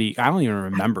 Did he? I don't even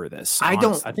remember this. I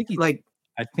think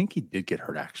he did get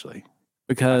hurt actually.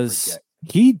 Because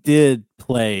He did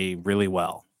play really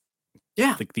well.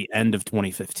 Yeah. Like the end of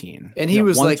 2015. And he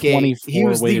was like he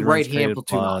was the weighted runs right hand created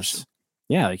platoon plus. option.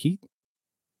 Yeah, like he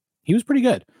was pretty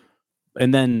good.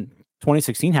 And then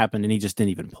 2016 happened and he just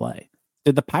didn't even play.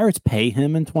 Did the Pirates pay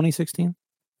him in 2016?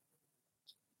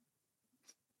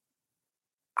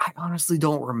 I honestly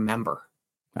don't remember.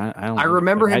 I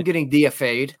remember him getting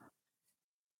DFA'd.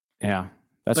 Yeah,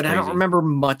 that's but crazy. I don't remember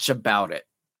much about it.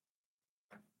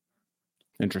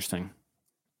 Interesting.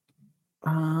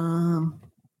 Because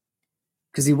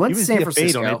he went to San DFA'd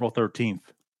Francisco on April 13th.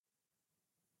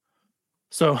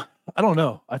 So I don't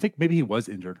know. I think maybe he was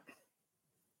injured.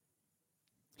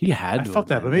 He had I to felt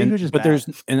have that, but been. maybe he was just but bad.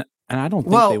 there's and I don't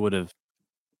think they would have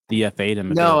DFA'd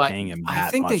him if they were paying him that I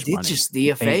think they much did money. just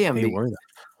DFA him They were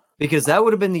because that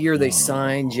would have been the year they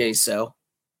signed JSO.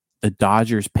 The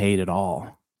Dodgers paid it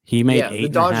all. He made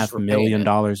 $8.5 million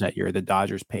that year. The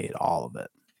Dodgers paid all of it.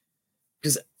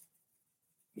 Because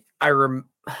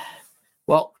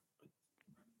well,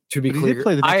 to be clear, he did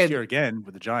play the next year again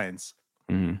with the Giants.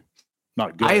 Mm-hmm.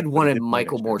 Not good. I had wanted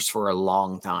Michael Morse for a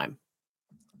long time.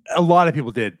 A lot of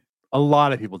people did.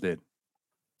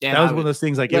 Yeah, that was one of those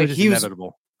things like it was just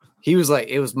inevitable. He was like,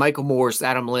 it was Michael Morse,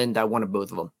 Adam Lind. I wanted both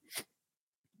of them.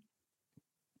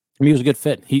 He was a good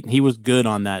fit. He was good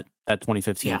on that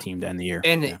 2015 team to end the year.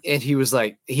 And he was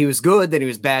like, he was good, then he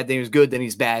was bad, then he was good, then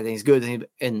he's bad, then he's good,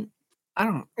 and I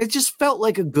don't know. It just felt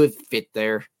like a good fit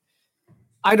there.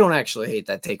 I don't actually hate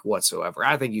that take whatsoever.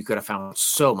 I think you could have found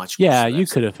so much. Yeah, you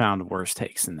could have found worse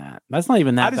takes than that. That's not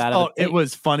even that bad. It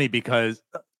was funny because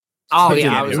it was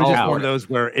just one of those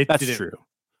where that's true.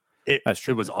 That's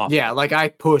true. It was awful. Yeah, like I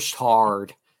pushed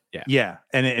hard. Yeah,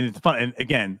 and it's fun. And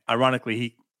again, ironically,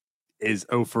 he is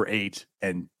 0 for 8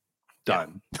 and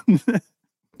done.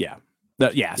 Yeah.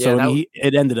 So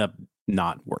it ended up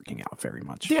not working out very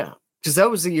much. Yeah, because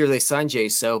that was the year they signed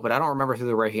JSO, but I don't remember who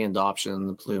the right-hand option in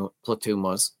the platoon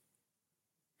was.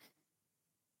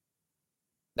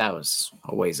 That was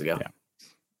a ways ago. Yeah.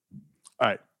 All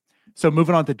right. So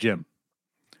moving on to Jim.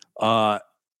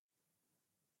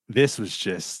 This is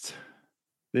just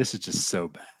so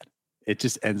bad. It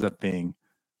just ends up being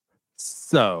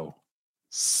so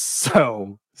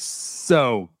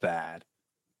bad.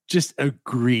 Just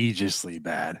egregiously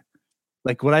bad.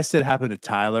 Like what I said happened to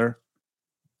Tyler,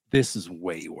 this is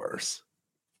way worse.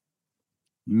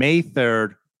 May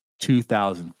 3rd,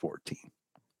 2014.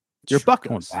 Your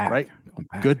Buccos, right?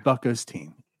 Good Buccos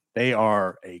team. They're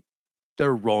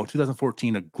rolling.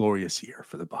 2014, a glorious year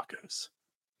for the Buccos.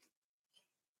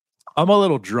 I'm a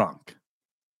little drunk,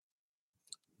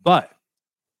 but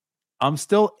I'm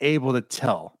still able to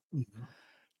tell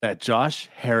that Josh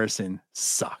Harrison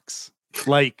sucks.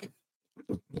 Like,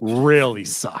 really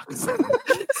sucks.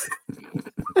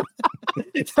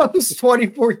 That was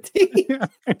 2014.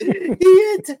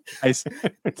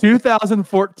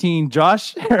 2014,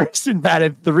 Josh Harrison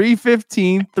batted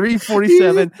 315,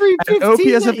 347, an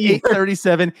OPS of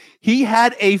 837. He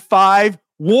had a 5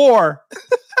 WAR.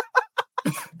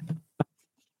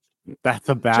 That's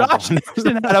a bad Josh one.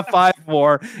 Harrison had a 5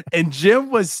 WAR, and Jim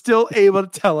was still able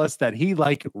to tell us that he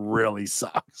really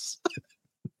sucks.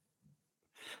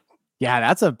 Yeah,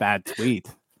 that's a bad tweet.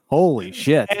 Holy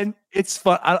shit. And it's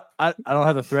fun. I don't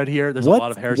have the thread here. There's a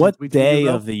lot of Harrison tweets. What day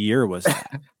of the year was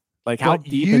that? Like, how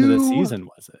deep into the season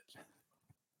was it?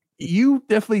 You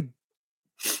definitely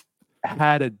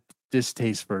had a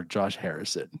distaste for Josh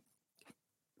Harrison.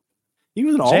 He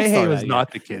was an all-star. J.Hay was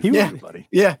not the kid. He was, buddy.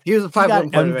 Yeah, he was a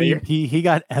 5-1 MVP. He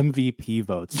got MVP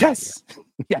votes. Yes.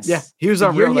 Yeah, he was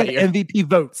on real MVP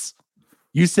votes.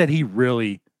 You said he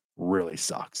really, really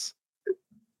sucks.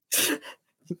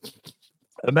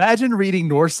 Imagine reading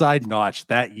Northside Notch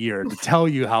that year to tell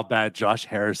you how bad Josh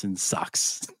Harrison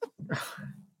sucks.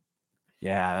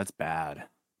 Yeah, that's bad.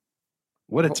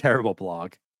 What a terrible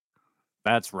blog.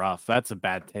 That's rough. That's a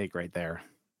bad take right there.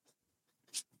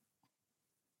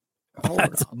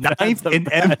 That's ninth in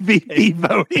MVP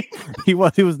voting. He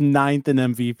was ninth in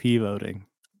MVP voting.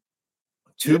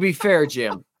 To be fair,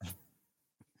 Jim,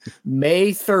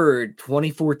 May 3rd,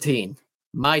 2014,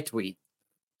 my tweet,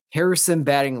 Harrison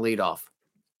batting leadoff.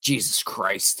 Jesus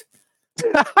Christ.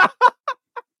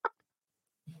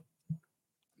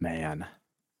 Man.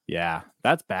 Yeah,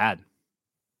 that's bad.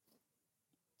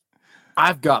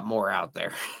 I've got more out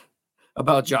there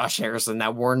about Josh Harrison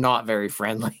that were not very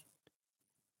friendly.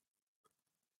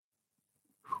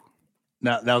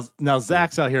 Now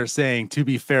Zach's out here saying, to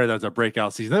be fair, that's a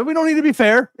breakout season. We don't need to be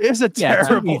fair. It's a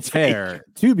terrible To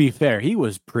be fair, he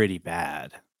was pretty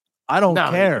bad. I don't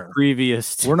care.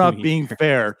 We're not being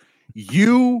fair.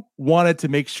 You wanted to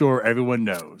make sure everyone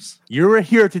knows. You were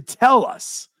here to tell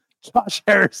us Josh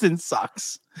Harrison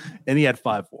sucks. And he had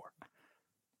 5-4.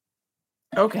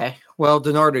 Okay. Well,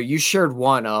 Donardo, you shared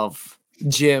one of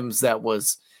Jim's that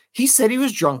was, he said he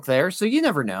was drunk there, so you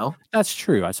never know. That's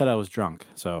true. I said I was drunk.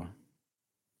 So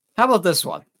How about this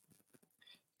one?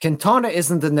 Quintana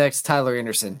isn't the next Tyler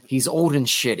Anderson. He's old and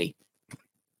shitty.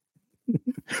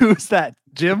 Who's that?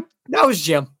 Jim? That was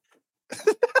Jim.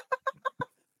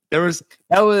 That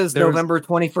was November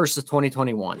 21st of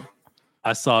 2021.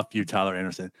 I saw a few Tyler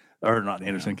Anderson, or not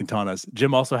Anderson, Quintanas.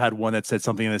 Jim also had one that said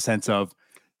something in the sense of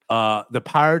the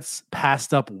Pirates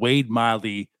passed up Wade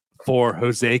Miley for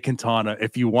Jose Quintana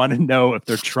if you want to know if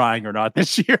they're trying or not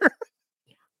this year.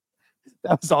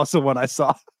 That was also one I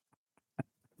saw.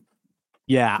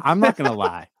 yeah, I'm not gonna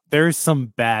lie. There's some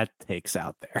bad takes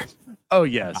out there. Oh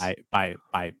yes,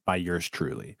 by yours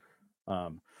truly.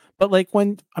 But like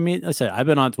I said, I've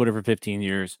been on Twitter for 15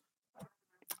 years.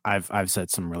 I've said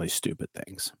some really stupid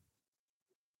things,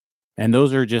 and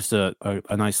those are just a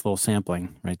nice little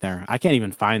sampling right there. I can't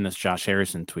even find this Josh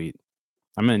Harrison tweet.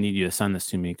 I'm gonna need you to send this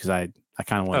to me because I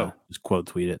kind of want to just quote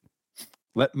tweet it.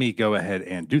 Let me go ahead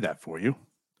and do that for you.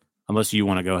 Unless you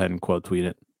want to go ahead and quote tweet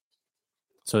it,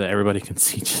 so that everybody can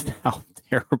see just how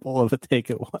terrible of a take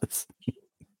it was.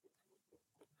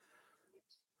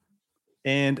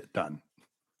 And done.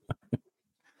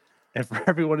 And for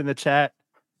everyone in the chat,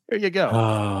 here you go.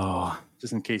 Oh,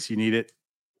 just in case you need it.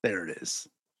 There it is.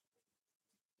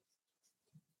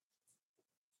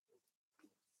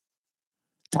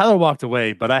 Tyler walked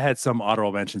away, but I had some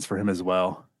honorable mentions for him as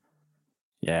well.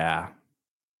 yeah.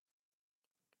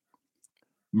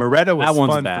 Moretta was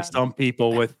fun bad. for some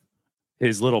people with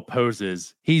his little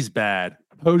poses. He's bad.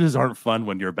 Poses aren't fun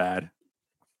when you're bad.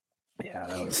 Yeah,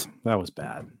 that was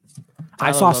bad.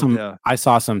 Tyler I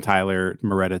saw some Tyler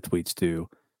Moretta tweets too.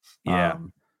 Yeah.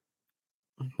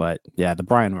 But yeah, the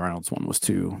Brian Reynolds one was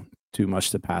too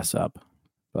much to pass up.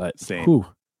 But same.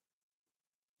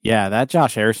 Yeah, that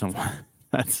Josh Harrison one.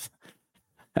 That's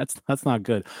not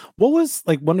good. What was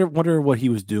like wonder what he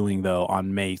was doing though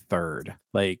on May 3rd?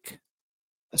 Like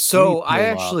so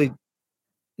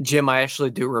Jim, I actually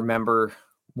do remember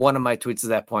one of my tweets at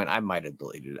that point. I might have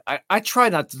deleted it. I try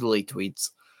not to delete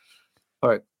tweets,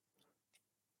 but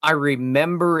I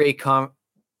remember a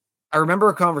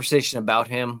conversation about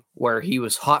him where he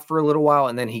was hot for a little while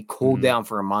and then he cooled down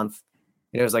for a month.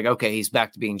 And it was like, okay, he's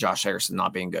back to being Josh Harrison,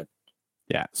 not being good.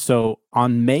 Yeah. So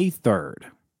on May 3rd,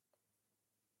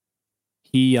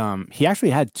 he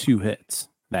actually had 2 hits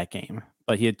that game,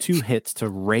 but he had 2 hits to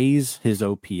raise his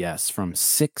OPS from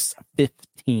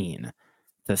 615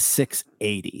 to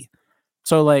 680.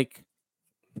 So like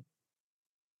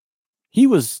he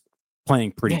was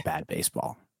playing pretty bad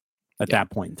baseball at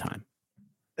that point in time.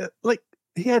 Like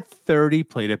he had 30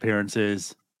 plate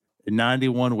appearances,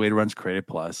 91 weighted runs created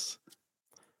plus.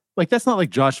 Like that's not like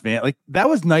Josh Van. Like that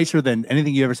was nicer than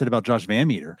anything you ever said about Josh Van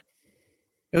Meter.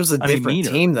 It was a different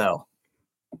team though.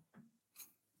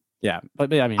 Yeah,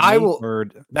 but I mean,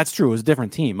 that's true. It was a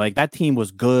different team. Like that team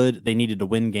was good. They needed to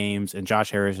win games, and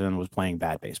Josh Harrison was playing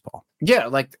bad baseball. Yeah,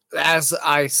 like as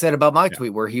I said about my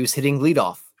tweet, where he was hitting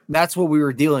leadoff. That's what we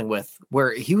were dealing with.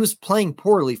 Where he was playing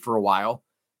poorly for a while,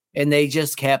 and they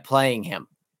just kept playing him.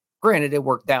 Granted, it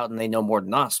worked out, and they know more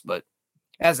than us. But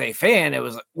as a fan, it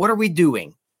was like, what are we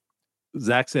doing?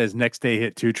 Zach says next day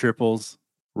hit 2 triples,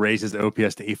 raises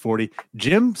OPS to 840.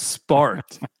 Jim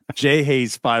sparked Jay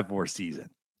Hayes' 5-4 season.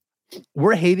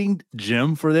 We're hating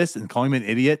Jim for this and calling him an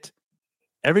idiot.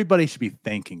 Everybody should be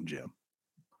thanking Jim.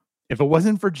 If it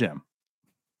wasn't for Jim.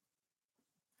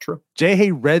 True. Jay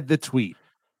Hay read the tweet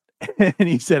and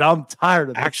he said, I'm tired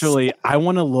of this. Actually, I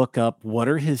want to look up what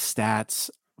are his stats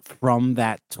from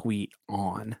that tweet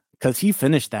on, because he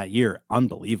finished that year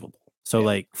unbelievable. So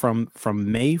like from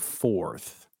May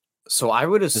 4th. So I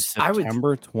would have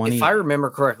September 20. If I remember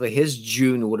correctly, his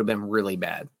June would have been really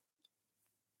bad.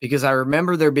 Because I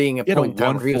remember there being a point in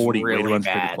time where he was really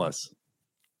bad. Plus.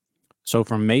 So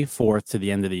from May 4th to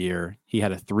the end of the year, he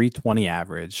had a 320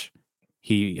 average.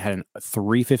 He had a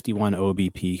 351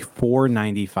 OBP,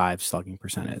 495 slugging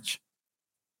percentage.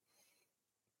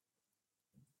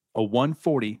 A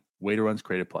 140 weighted runs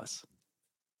created plus.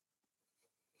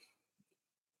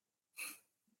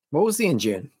 What was he in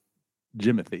June?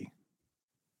 Jimothy.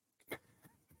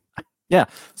 Yeah.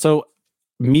 So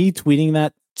me tweeting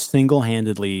that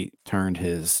single-handedly turned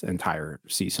his entire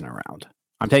season around.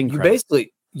 I'm taking credit.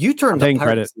 You turned the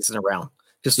Pirates season around.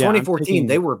 Because 2014,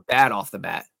 they were bad off the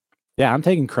bat. Yeah, I'm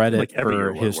taking credit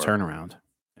for his turnaround.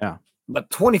 Yeah. But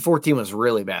 2014 was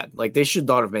really bad. Like, they should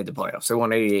not have made the playoffs. They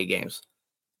won 88 games.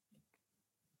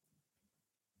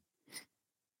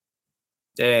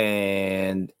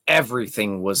 And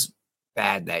everything was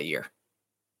bad that year.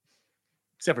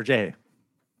 Except for Jay.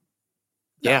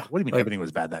 Yeah. What do you mean like, everything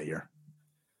was bad that year?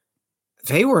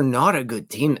 They were not a good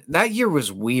team. That year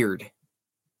was weird.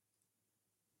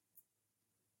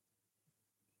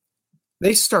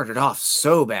 They started off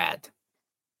so bad.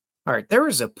 All right, there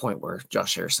was a point where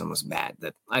Josh Harrison was bad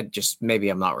that maybe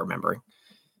I'm not remembering.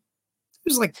 It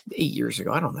was like 8 years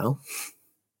ago. I don't know.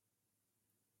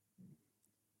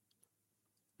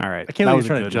 All right. I can't believe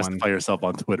you're trying to justify yourself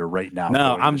on Twitter right now.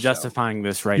 No, I'm justifying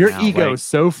this right now. now. Your ego is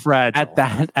so fragile.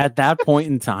 At that point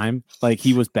in time, like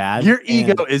he was bad. Your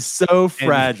ego is so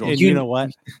fragile. And you know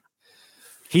what?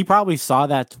 He probably saw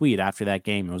that tweet after that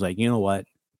game and was like, you know what?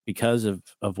 Because of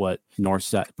what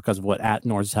at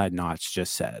Northside Notch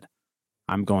just said,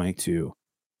 I'm going to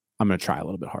try a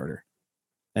little bit harder.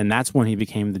 And that's when he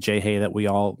became the Jay Hay that we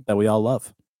all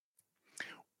love.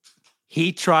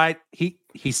 He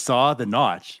saw the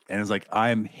notch and was like,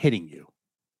 I'm hitting you.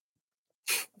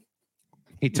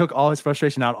 He took all his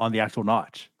frustration out on the actual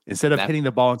notch. Instead of hitting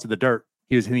the ball into the dirt,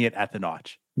 he was hitting it at the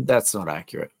notch. That's not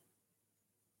accurate.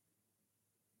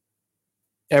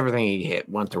 Everything he hit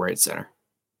went to right center.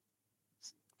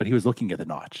 But he was looking at the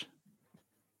notch.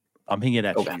 I'm hitting it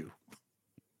at you.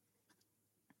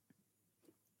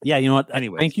 Yeah, you know what?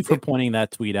 Anyway, thank you for pointing that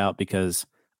tweet out because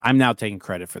I'm now taking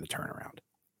credit for the turnaround.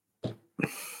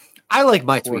 I like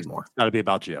my tweet more. It's got to be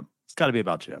about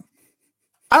Jim.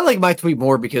 I like my tweet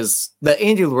more because the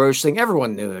Andy LaRoche thing,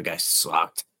 everyone knew the guy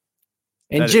sucked.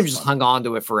 And Jim just hung on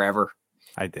to it forever.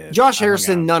 I did. Josh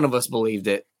Harrison, none of us believed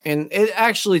it. And it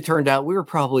actually turned out we were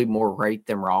probably more right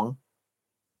than wrong.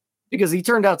 Because he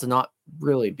turned out to not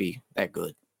really be that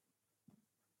good.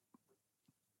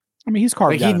 I mean, he's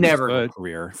carved out a good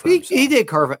career. He did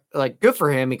carve, good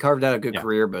for him. He carved out a good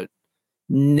career, but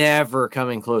never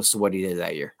coming close to what he did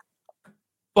that year.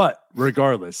 But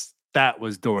regardless, that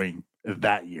was during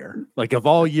that year. Like, of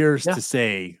all years to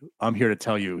say, I'm here to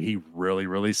tell you he really,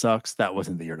 really sucks, that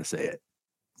wasn't the year to say it.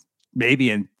 Maybe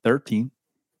in 13,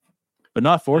 but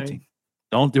not 14.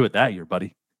 Don't do it that year,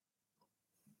 buddy.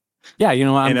 Yeah, you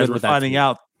know what? I'm good with finding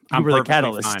out you were the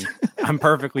catalyst. I'm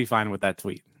perfectly fine with that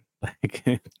tweet.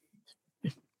 Like,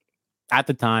 at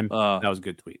the time, that was a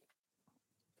good tweet.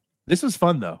 This was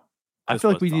fun, though. I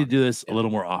feel like we need to do this a little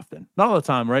more often. Not all the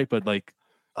time, right? But like,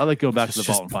 I like going back to the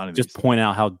vault and finding just point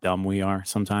out how dumb we are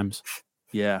sometimes.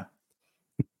 Yeah.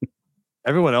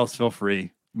 Everyone else, feel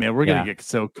free. Man, we're gonna get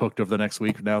so cooked over the next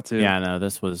week now too. Yeah, no,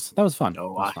 that was fun.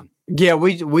 Yeah,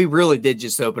 we really did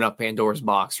just open up Pandora's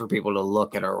box for people to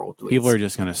look at our old tweets. People are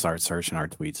just gonna start searching our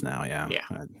tweets now. Yeah.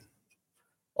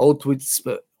 Old tweets,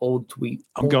 but old tweet.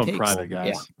 I'm going private,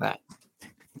 guys. Yeah, that.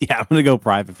 Yeah, I'm gonna go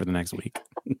private for the next week.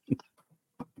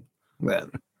 Yeah,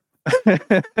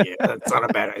 that's not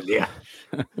a bad idea.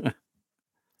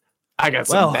 I got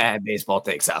some bad baseball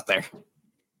takes out there.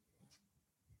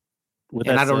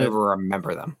 And I don't even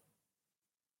remember them.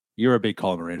 You're a big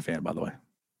Colin Moran fan, by the way.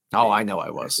 Oh, I know I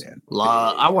was.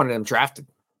 I wanted him drafted.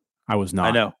 I was not.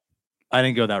 I know. I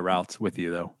didn't go that route with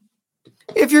you, though.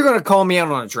 If you're going to call me out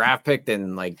on a draft pick,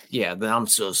 then then I'm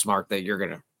so smart that you're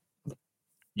going to.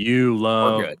 You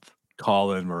love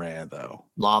Colin Moran, though.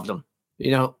 Loved him.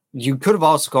 You know, you could have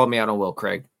also called me out on Will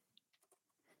Craig.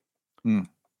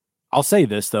 I'll say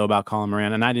this, though, about Colin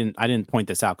Moran, and I didn't point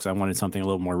this out because I wanted something a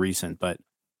little more recent, but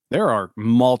there are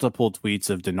multiple tweets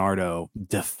of DiNardo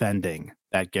defending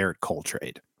that Garrett Cole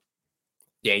trade.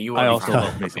 Yeah, I also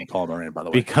love me some Colin Moran, by the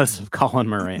way. Because of Colin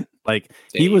Moran. Like,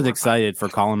 he was excited for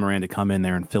Colin Moran to come in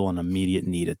there and fill an immediate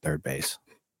need at third base.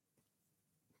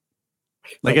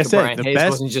 Like I said, the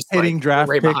best hitting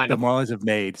draft pick the Marlins have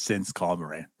made since Colin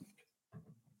Moran.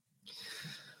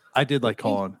 I did like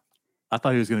Colin. I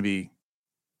thought he was going to be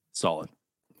solid.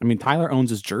 I mean, Tyler owns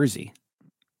his jersey.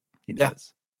 He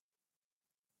does.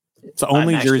 It's the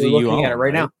only jersey you own. At it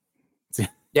right now.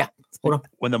 Yeah. Hold on.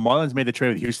 When the Marlins made the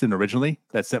trade with Houston originally,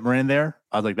 that sent Moran there,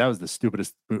 I was like, that was the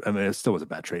stupidest. I mean, it still was a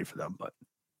bad trade for them, but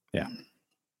yeah.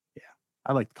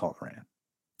 I like Colin Moran.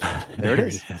 There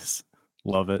it is.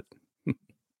 Love it.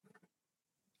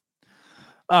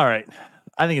 All right.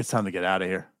 I think it's time to get out of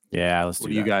here. Yeah, what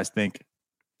do you guys think?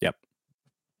 Yep.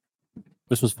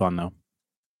 This was fun, though.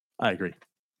 I agree.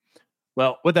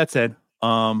 Well, with that said,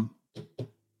 another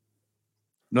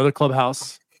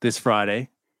Clubhouse this Friday.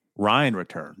 Ryan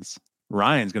returns.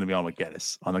 Ryan's going to be on with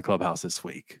Geddes on the Clubhouse this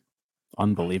week.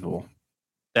 Unbelievable.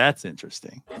 That's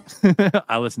interesting.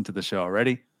 I listened to the show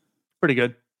already. Pretty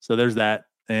good. So there's that.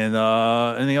 And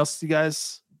anything else, you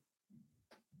guys?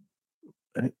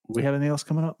 We have anything else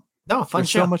coming up? No, fun There's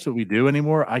show. So much that we do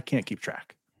anymore. I can't keep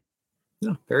track.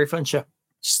 No, very fun show.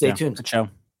 Stay tuned. Good show.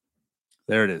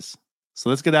 There it is. So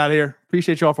let's get out of here.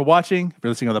 Appreciate you all for watching. If you're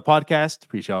listening on the podcast,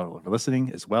 appreciate you all for listening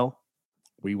as well.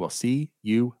 We will see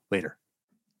you later.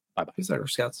 Bye-bye. Peace out,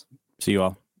 Scouts. See you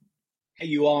all. Hey,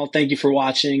 you all. Thank you for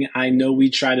watching. I know we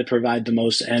try to provide the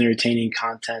most entertaining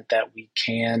content that we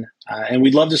can, and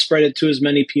we'd love to spread it to as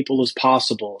many people as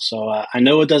possible. So I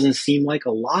know it doesn't seem like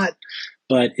a lot,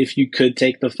 but if you could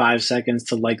take the 5 seconds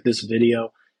to like this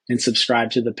video and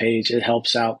subscribe to the page, it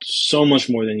helps out so much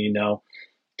more than you know.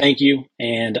 Thank you,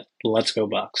 and let's go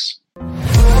Bucks.